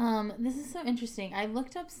 This is so interesting. I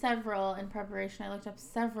looked up several in preparation. I looked up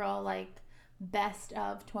several like best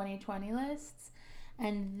of 2020 lists,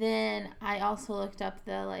 and then I also looked up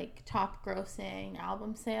the like top grossing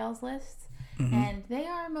album sales lists, and they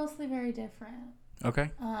are mostly very different. Okay.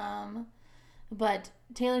 But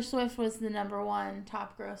Taylor Swift was the number one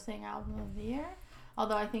top grossing album of the year.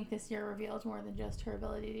 Although I think this year revealed more than just her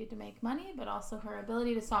ability to make money, but also her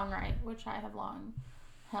ability to songwrite, which I have long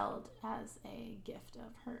held as a gift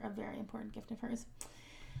of her, a very important gift of hers.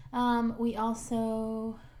 We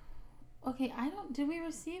also, did we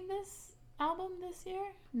receive this album this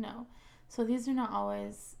year? No. So these are not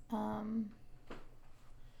always,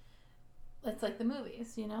 it's like the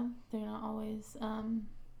movies, you know? They're not always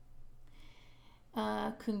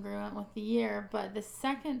congruent with the year. But the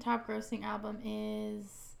second top grossing album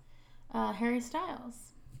is Harry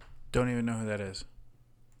Styles. Don't even know who that is.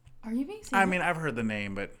 Are you being serious? I mean, I've heard the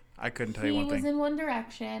name, but I couldn't tell you one thing. He was in One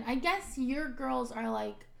Direction. I guess your girls are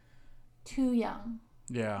like too young.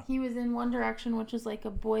 Yeah. He was in One Direction, which is like a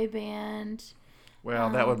boy band.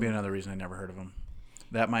 Well, that would be another reason I never heard of him.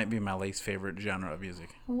 That might be my least favorite genre of music.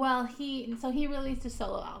 Well, he released a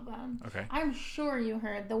solo album. Okay. I'm sure you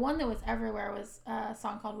heard. The one that was everywhere was a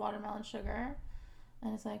song called Watermelon Sugar.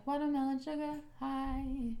 And it's like, watermelon sugar high,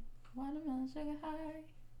 watermelon sugar high.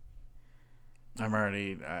 I'm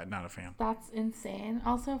already not a fan. That's insane.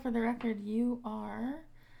 Also, for the record, you are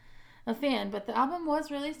a fan. But the album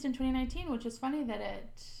was released in 2019, which is funny that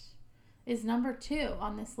it is number 2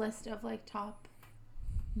 on this list of like top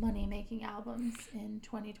money-making albums in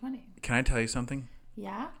 2020. Can I tell you something?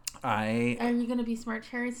 Yeah? Are you going to besmirch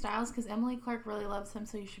Harry Styles? Because Emily Clark really loves him,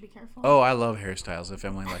 so you should be careful. Oh, I love Harry Styles if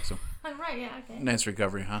Emily likes him. Right, yeah, okay. Nice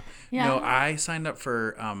recovery, huh? Yeah. No, I signed up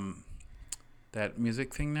for that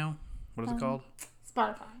music thing now. What is it called?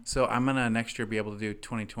 Spotify. So I'm going to next year be able to do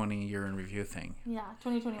 2020 year in review thing. Yeah,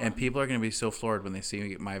 2021. And people are going to be so floored when they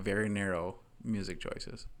see my very narrow music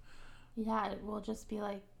choices. Yeah, it will just be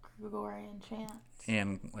like Gregorian chants.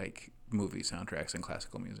 And like movie soundtracks and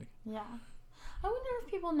classical music. Yeah. I wonder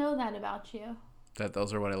if people know that about you. That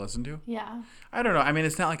those are what I listen to? Yeah. I don't know. I mean,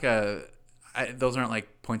 it's not like those aren't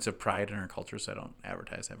like points of pride in our culture, so I don't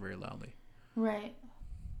advertise that very loudly. Right.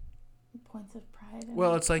 Points of pride.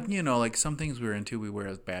 Well, it's like, you know, like some things we're into, we wear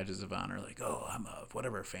as badges of honor. Like, oh, I'm a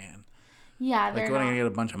whatever fan. Yeah, like when I get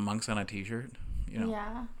a bunch of monks on a T-shirt, you know.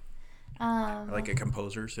 Yeah. Like a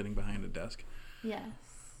composer sitting behind a desk. Yes.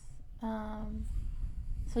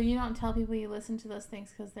 So you don't tell people you listen to those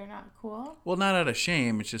things because they're not cool? Well, not out of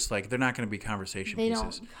shame. It's just like they're not going to be conversation pieces.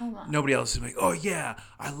 They don't come up. Nobody else is like, oh, yeah,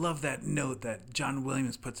 I love that note that John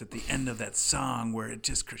Williams puts at the end of that song where it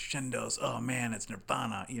just crescendos. Oh, man, it's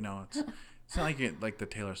Nirvana. You know, it's not like the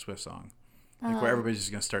Taylor Swift song, like where everybody's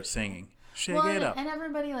just going to start singing. Shake it up. And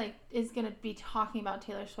everybody like is going to be talking about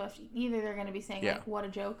Taylor Swift. Either they're going to be saying like, what a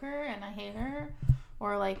joker and I hate her.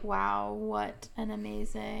 Or like, wow, what an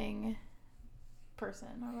amazing person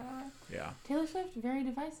or whatever. Yeah. Taylor Swift, very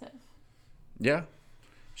divisive. Yeah.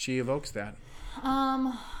 She evokes that.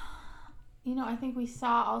 You know, I think we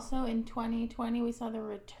saw also in 2020, we saw the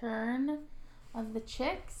return of the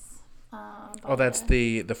Chicks. That's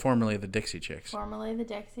the formerly the Dixie Chicks. Formerly the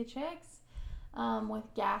Dixie Chicks.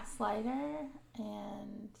 With Gaslighter.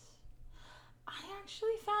 And I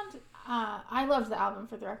actually found, I loved the album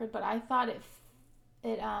for the record, but I thought it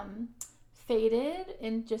faded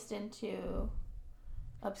into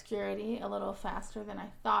obscurity a little faster than I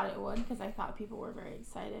thought it would, because I thought people were very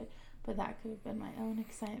excited, but that could have been my own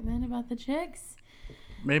excitement about the Chicks.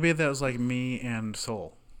 Maybe that was like me and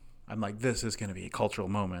Soul. I'm like, this is going to be a cultural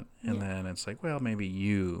moment, and then it's like, well, maybe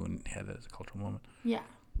you had it as a cultural moment. Yeah,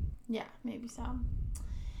 maybe so.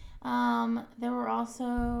 There were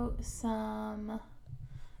also some,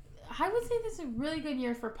 I would say this is a really good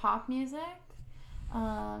year for pop music.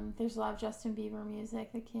 There's a lot of Justin Bieber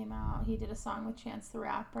music that came out. He did a song with Chance the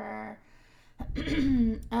Rapper.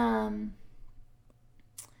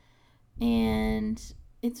 And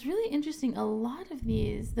it's really interesting. A lot of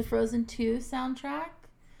these, the Frozen 2 soundtrack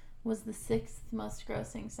was the 6th most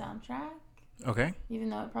grossing soundtrack. Okay. Even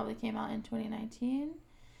though it probably came out in 2019.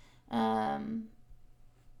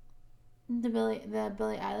 The Billie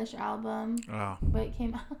Eilish album. Oh. But it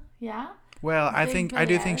came out. Yeah? Well, I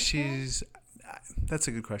do think she's... That's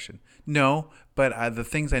a good question. No, but the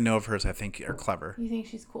things I know of hers I think are clever. You think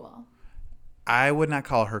she's cool? I would not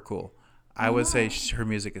call her cool. I would say her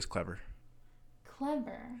music is clever.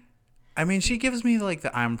 Clever? I mean, she gives me like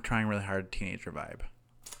the I'm trying really hard teenager vibe.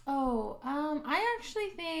 Oh, I actually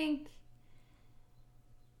think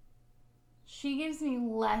she gives me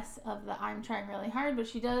less of the I'm trying really hard, but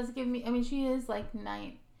she does give me, I mean, she is like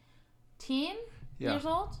 19 years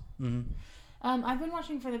old. Mm-hmm. I've been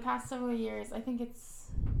watching for the past several years. I think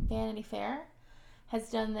it's Vanity Fair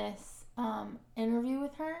has done this interview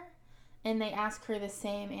with her, and they ask her the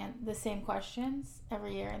same questions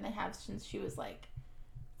every year, and they have since she was like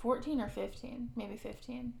 14 or 15, maybe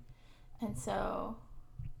 15. And so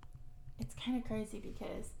it's kind of crazy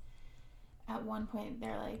because at one point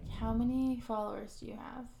they're like, how many followers do you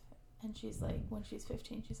have? And she's like, when she's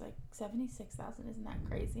 15, she's like, 76,000. Isn't that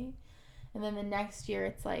crazy? And then the next year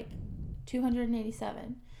it's like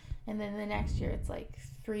 287. And then the next year it's like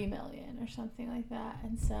 3 million or something like that.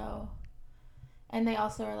 And so And they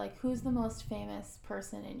also are like, who's the most famous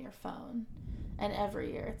person in your phone? And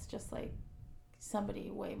every year it's just like somebody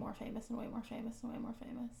way more famous and way more famous and way more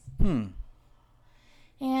famous.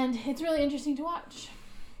 And it's really interesting to watch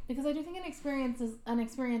because I do think an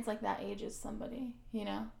experience like that ages somebody, you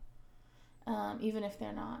know, even if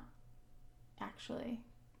they're not actually,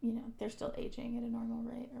 you know, they're still aging at a normal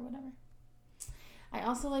rate or whatever. I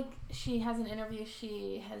also like, she has an interview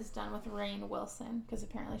she has done with Rainn Wilson because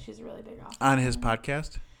apparently she's a really big author. On his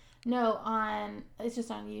podcast? No, it's just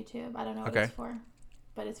on YouTube. I don't know what it's for,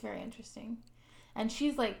 but it's very interesting. And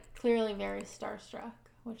she's like clearly very starstruck,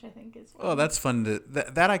 which I think is fun. Oh, that's fun.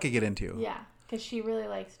 That I could get into. Yeah, because she really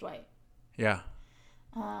likes Dwight. Yeah.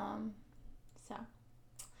 So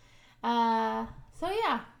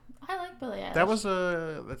yeah, I like Billie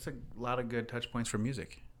Eilish. That's a lot of good touch points for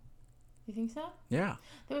music. You think so? Yeah.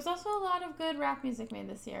 There was also a lot of good rap music made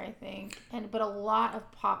this year, I think, but a lot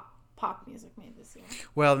of pop music made this year.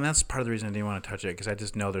 Well, and that's part of the reason I didn't want to touch it, because I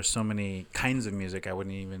just know there's so many kinds of music I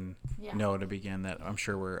wouldn't even know to begin that I'm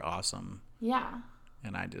sure were awesome. Yeah.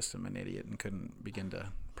 And I just am an idiot and couldn't begin to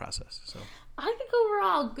process. So I think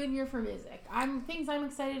overall, good year for music. Things I'm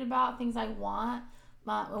excited about, things I want.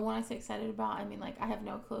 When I say excited about, I mean like I have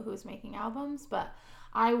no clue who's making albums, but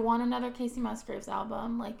I want another Casey Musgraves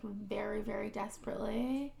album, like very, very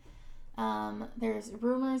desperately. There's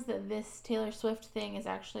rumors that this Taylor Swift thing is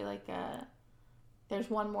actually like there's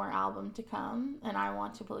one more album to come, and I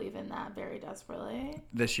want to believe in that very desperately.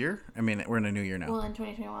 This year? I mean, we're in a new year now. Well, in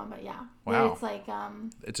 2021, but yeah. Wow. But it's like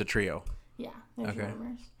it's a trio. Yeah, there's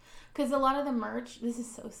rumors. Because a lot of the merch, this is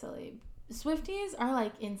so silly. Swifties are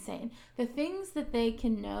like insane. The things that they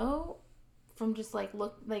can know from just like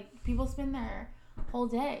people spend their whole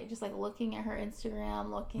day just like looking at her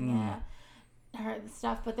Instagram, looking at her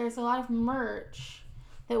stuff, but there's a lot of merch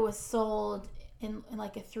that was sold in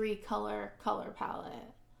like a 3-color palette,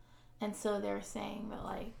 and so they're saying that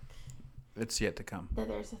like it's yet to come, that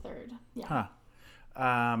there's a third. Yeah.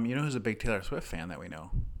 You know who's a big Taylor Swift fan that we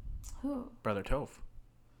know? Who? Brother Toph.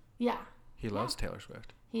 Yeah, he loves Taylor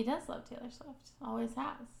Swift. He does love Taylor Swift, always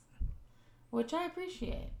has, which I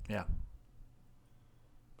appreciate. Yeah,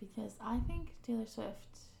 because I think Taylor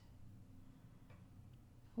Swift,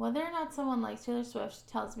 whether or not someone likes Taylor Swift,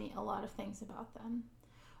 tells me a lot of things about them,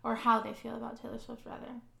 or how they feel about Taylor Swift,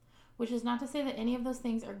 rather. Which is not to say that any of those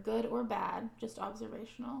things are good or bad, just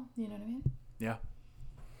observational. You know what I mean? Yeah.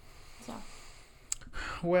 So.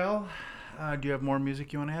 Well, do you have more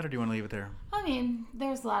music you want to add, or do you want to leave it there? I mean,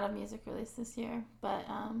 there's a lot of music released this year, but,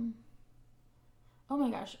 oh my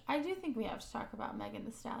gosh, I do think we have to talk about Megan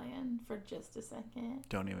Thee Stallion for just a second.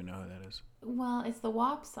 Don't even know who that is. Well, it's the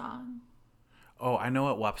WAP song. Oh, I know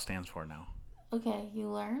what WAP stands for now. Okay, you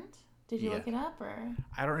learned? Did you look it up, or?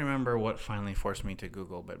 I don't remember what finally forced me to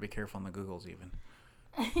Google, but be careful on the Googles even.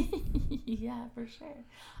 Yeah, for sure.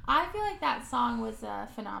 I feel like that song was a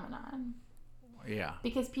phenomenon. Yeah.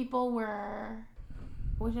 Because people were,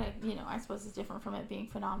 which I suppose is different from it being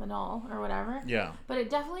phenomenal or whatever. Yeah. But it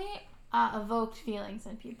definitely evoked feelings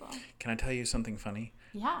in people. Can I tell you something funny?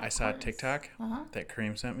 Yeah. I saw a TikTok that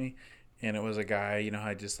Kareem sent me, and it was a guy, you know how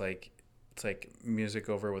I just like, it's like music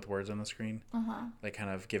over with words on the screen, like kind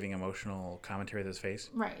of giving emotional commentary with his face.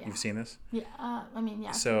 Right. Yeah. You've seen this? Yeah. I mean,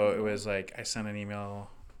 yeah. So it was like I sent an email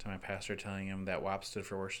to my pastor telling him that WAP stood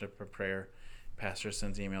for worship of prayer. Pastor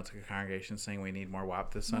sends email to the congregation saying we need more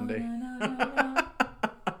WAP this Sunday. No.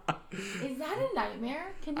 Is that a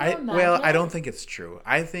nightmare? Can you imagine? Well, I don't think it's true.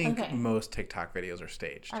 I think most TikTok videos are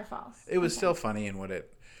staged. Are false. It was still funny in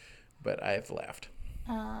but I've laughed.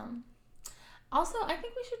 Also, I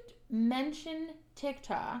think we should mention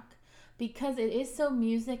TikTok because it is so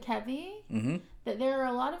music heavy that there are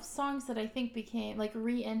a lot of songs that I think became like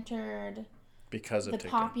re-entered because of the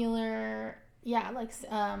TikTok. Popular, like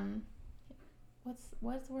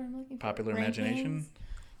what's the word I'm looking for? Popular Rankings? Imagination.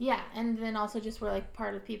 Yeah, and then also just were like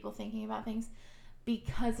part of people thinking about things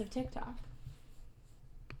because of TikTok.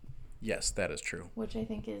 Yes, that is true. Which I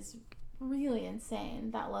think is really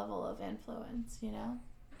insane, that level of influence, you know?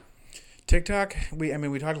 TikTok, we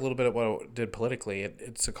talked a little bit about what it did politically.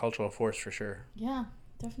 It's a cultural force for sure. Yeah,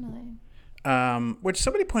 definitely. Which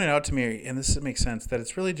somebody pointed out to me, and this makes sense, that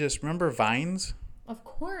it's really just, remember Vines? Of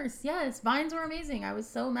course, yes. Vines were amazing. I was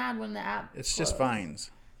so mad when the app It's closed. just Vines.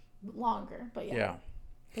 Longer, but yeah. Yeah.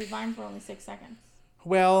 Because Vines were only 6 seconds.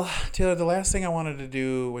 Well, Taylor, the last thing I wanted to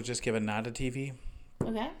do was just give a nod to TV.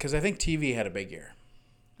 Okay. Because I think TV had a big year.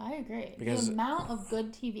 I agree. Because the amount of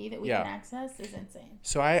good TV that we can access is insane.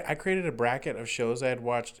 So I created a bracket of shows I had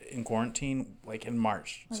watched in quarantine, like in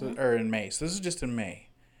March, or in May. So this is just in May,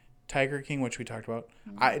 Tiger King, which we talked about.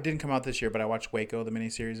 Mm-hmm. It didn't come out this year, but I watched Waco, the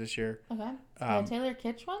miniseries this year. Okay. The Taylor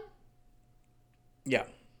Kitsch one? Yeah.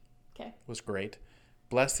 Okay. Was great.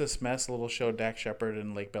 Bless This Mess, a little show Dak Shepard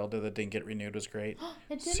and Lake Belda that didn't get renewed was great.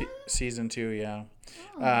 It didn't? Season 2, yeah.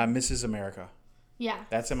 Oh. Mrs. America. Yeah.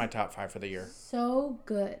 That's in my top 5 for the year. So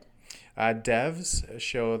good. Devs, a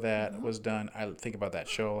show that was done. I think about that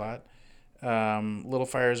show a lot. Little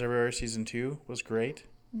Fires Everywhere, Season 2 was great.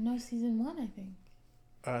 No, Season 1, I think.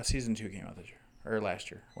 Season 2 came out this year. Or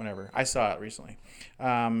last year. Whenever. I saw it recently.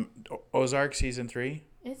 Ozark, Season 3.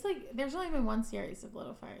 It's like, there's only been one series of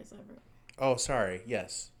Little Fires Everywhere. Oh, sorry.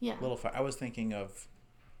 Yes. Yeah. Little Fire. I was thinking of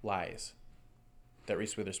Lies. That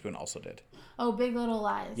Reese Witherspoon also did. Oh, Big Little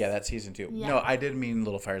Lies. Yeah, that's Season 2. Yeah. No, I did mean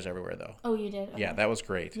Little Fires Everywhere, though. Oh, you did? Okay. Yeah, that was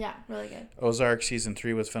great. Yeah, really good. Ozark Season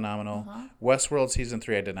 3 was phenomenal. Westworld Season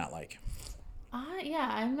 3 I did not like.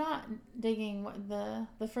 Yeah, I'm not digging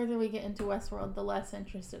the further we get into Westworld, the less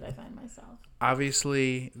interested I find myself.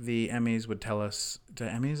 Obviously, the Emmys would tell us, the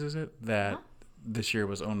Emmys, is it? That this year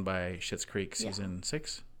was owned by Schitt's Creek Season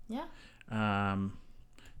 6. Yeah.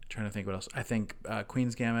 Trying to think what else. I think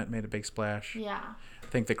Queen's Gambit made a big splash. Yeah. I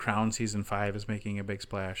think The Crown Season 5 is making a big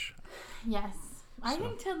splash. Yes. I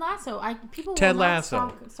think Ted Lasso. People Ted will Lasso.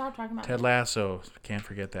 not stop talking about Ted it. Lasso. Can't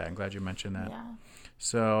forget that. I'm glad you mentioned that. Yeah.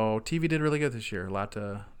 So TV did really good this year. A lot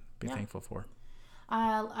to be thankful for.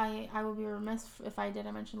 I will be remiss if I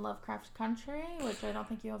didn't mention Lovecraft Country, which I don't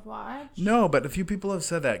think you have watched. No, but a few people have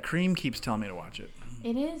said that. Cream keeps telling me to watch it.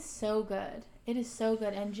 It is so good. It is so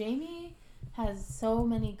good. And Jamie has so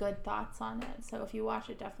many good thoughts on it. So if you watch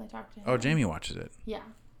it, definitely talk to him. Oh, Jamie watches it. Yeah.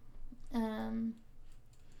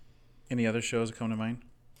 Any other shows that come to mind?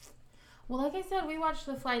 Well, like I said, we watched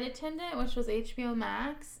The Flight Attendant, which was HBO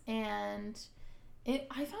Max, and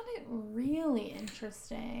I found it really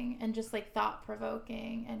interesting and just like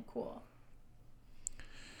thought-provoking and cool.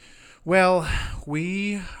 Well,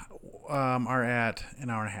 we are at an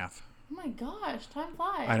hour and a half. Oh my gosh, time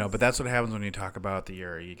flies. I know, but that's what happens when you talk about the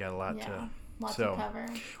year. You got a lot to... Lots to cover.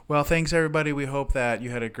 Well, thanks everybody. We hope that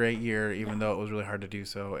you had a great year, even though it was really hard to do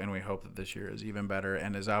so, and we hope that this year is even better.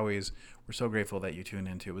 And as always, we're so grateful that you tuned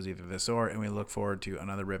into It Was Either This or, and we look forward to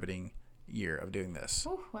another riveting year of doing this.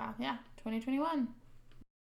 Oh, wow. Yeah. 2021.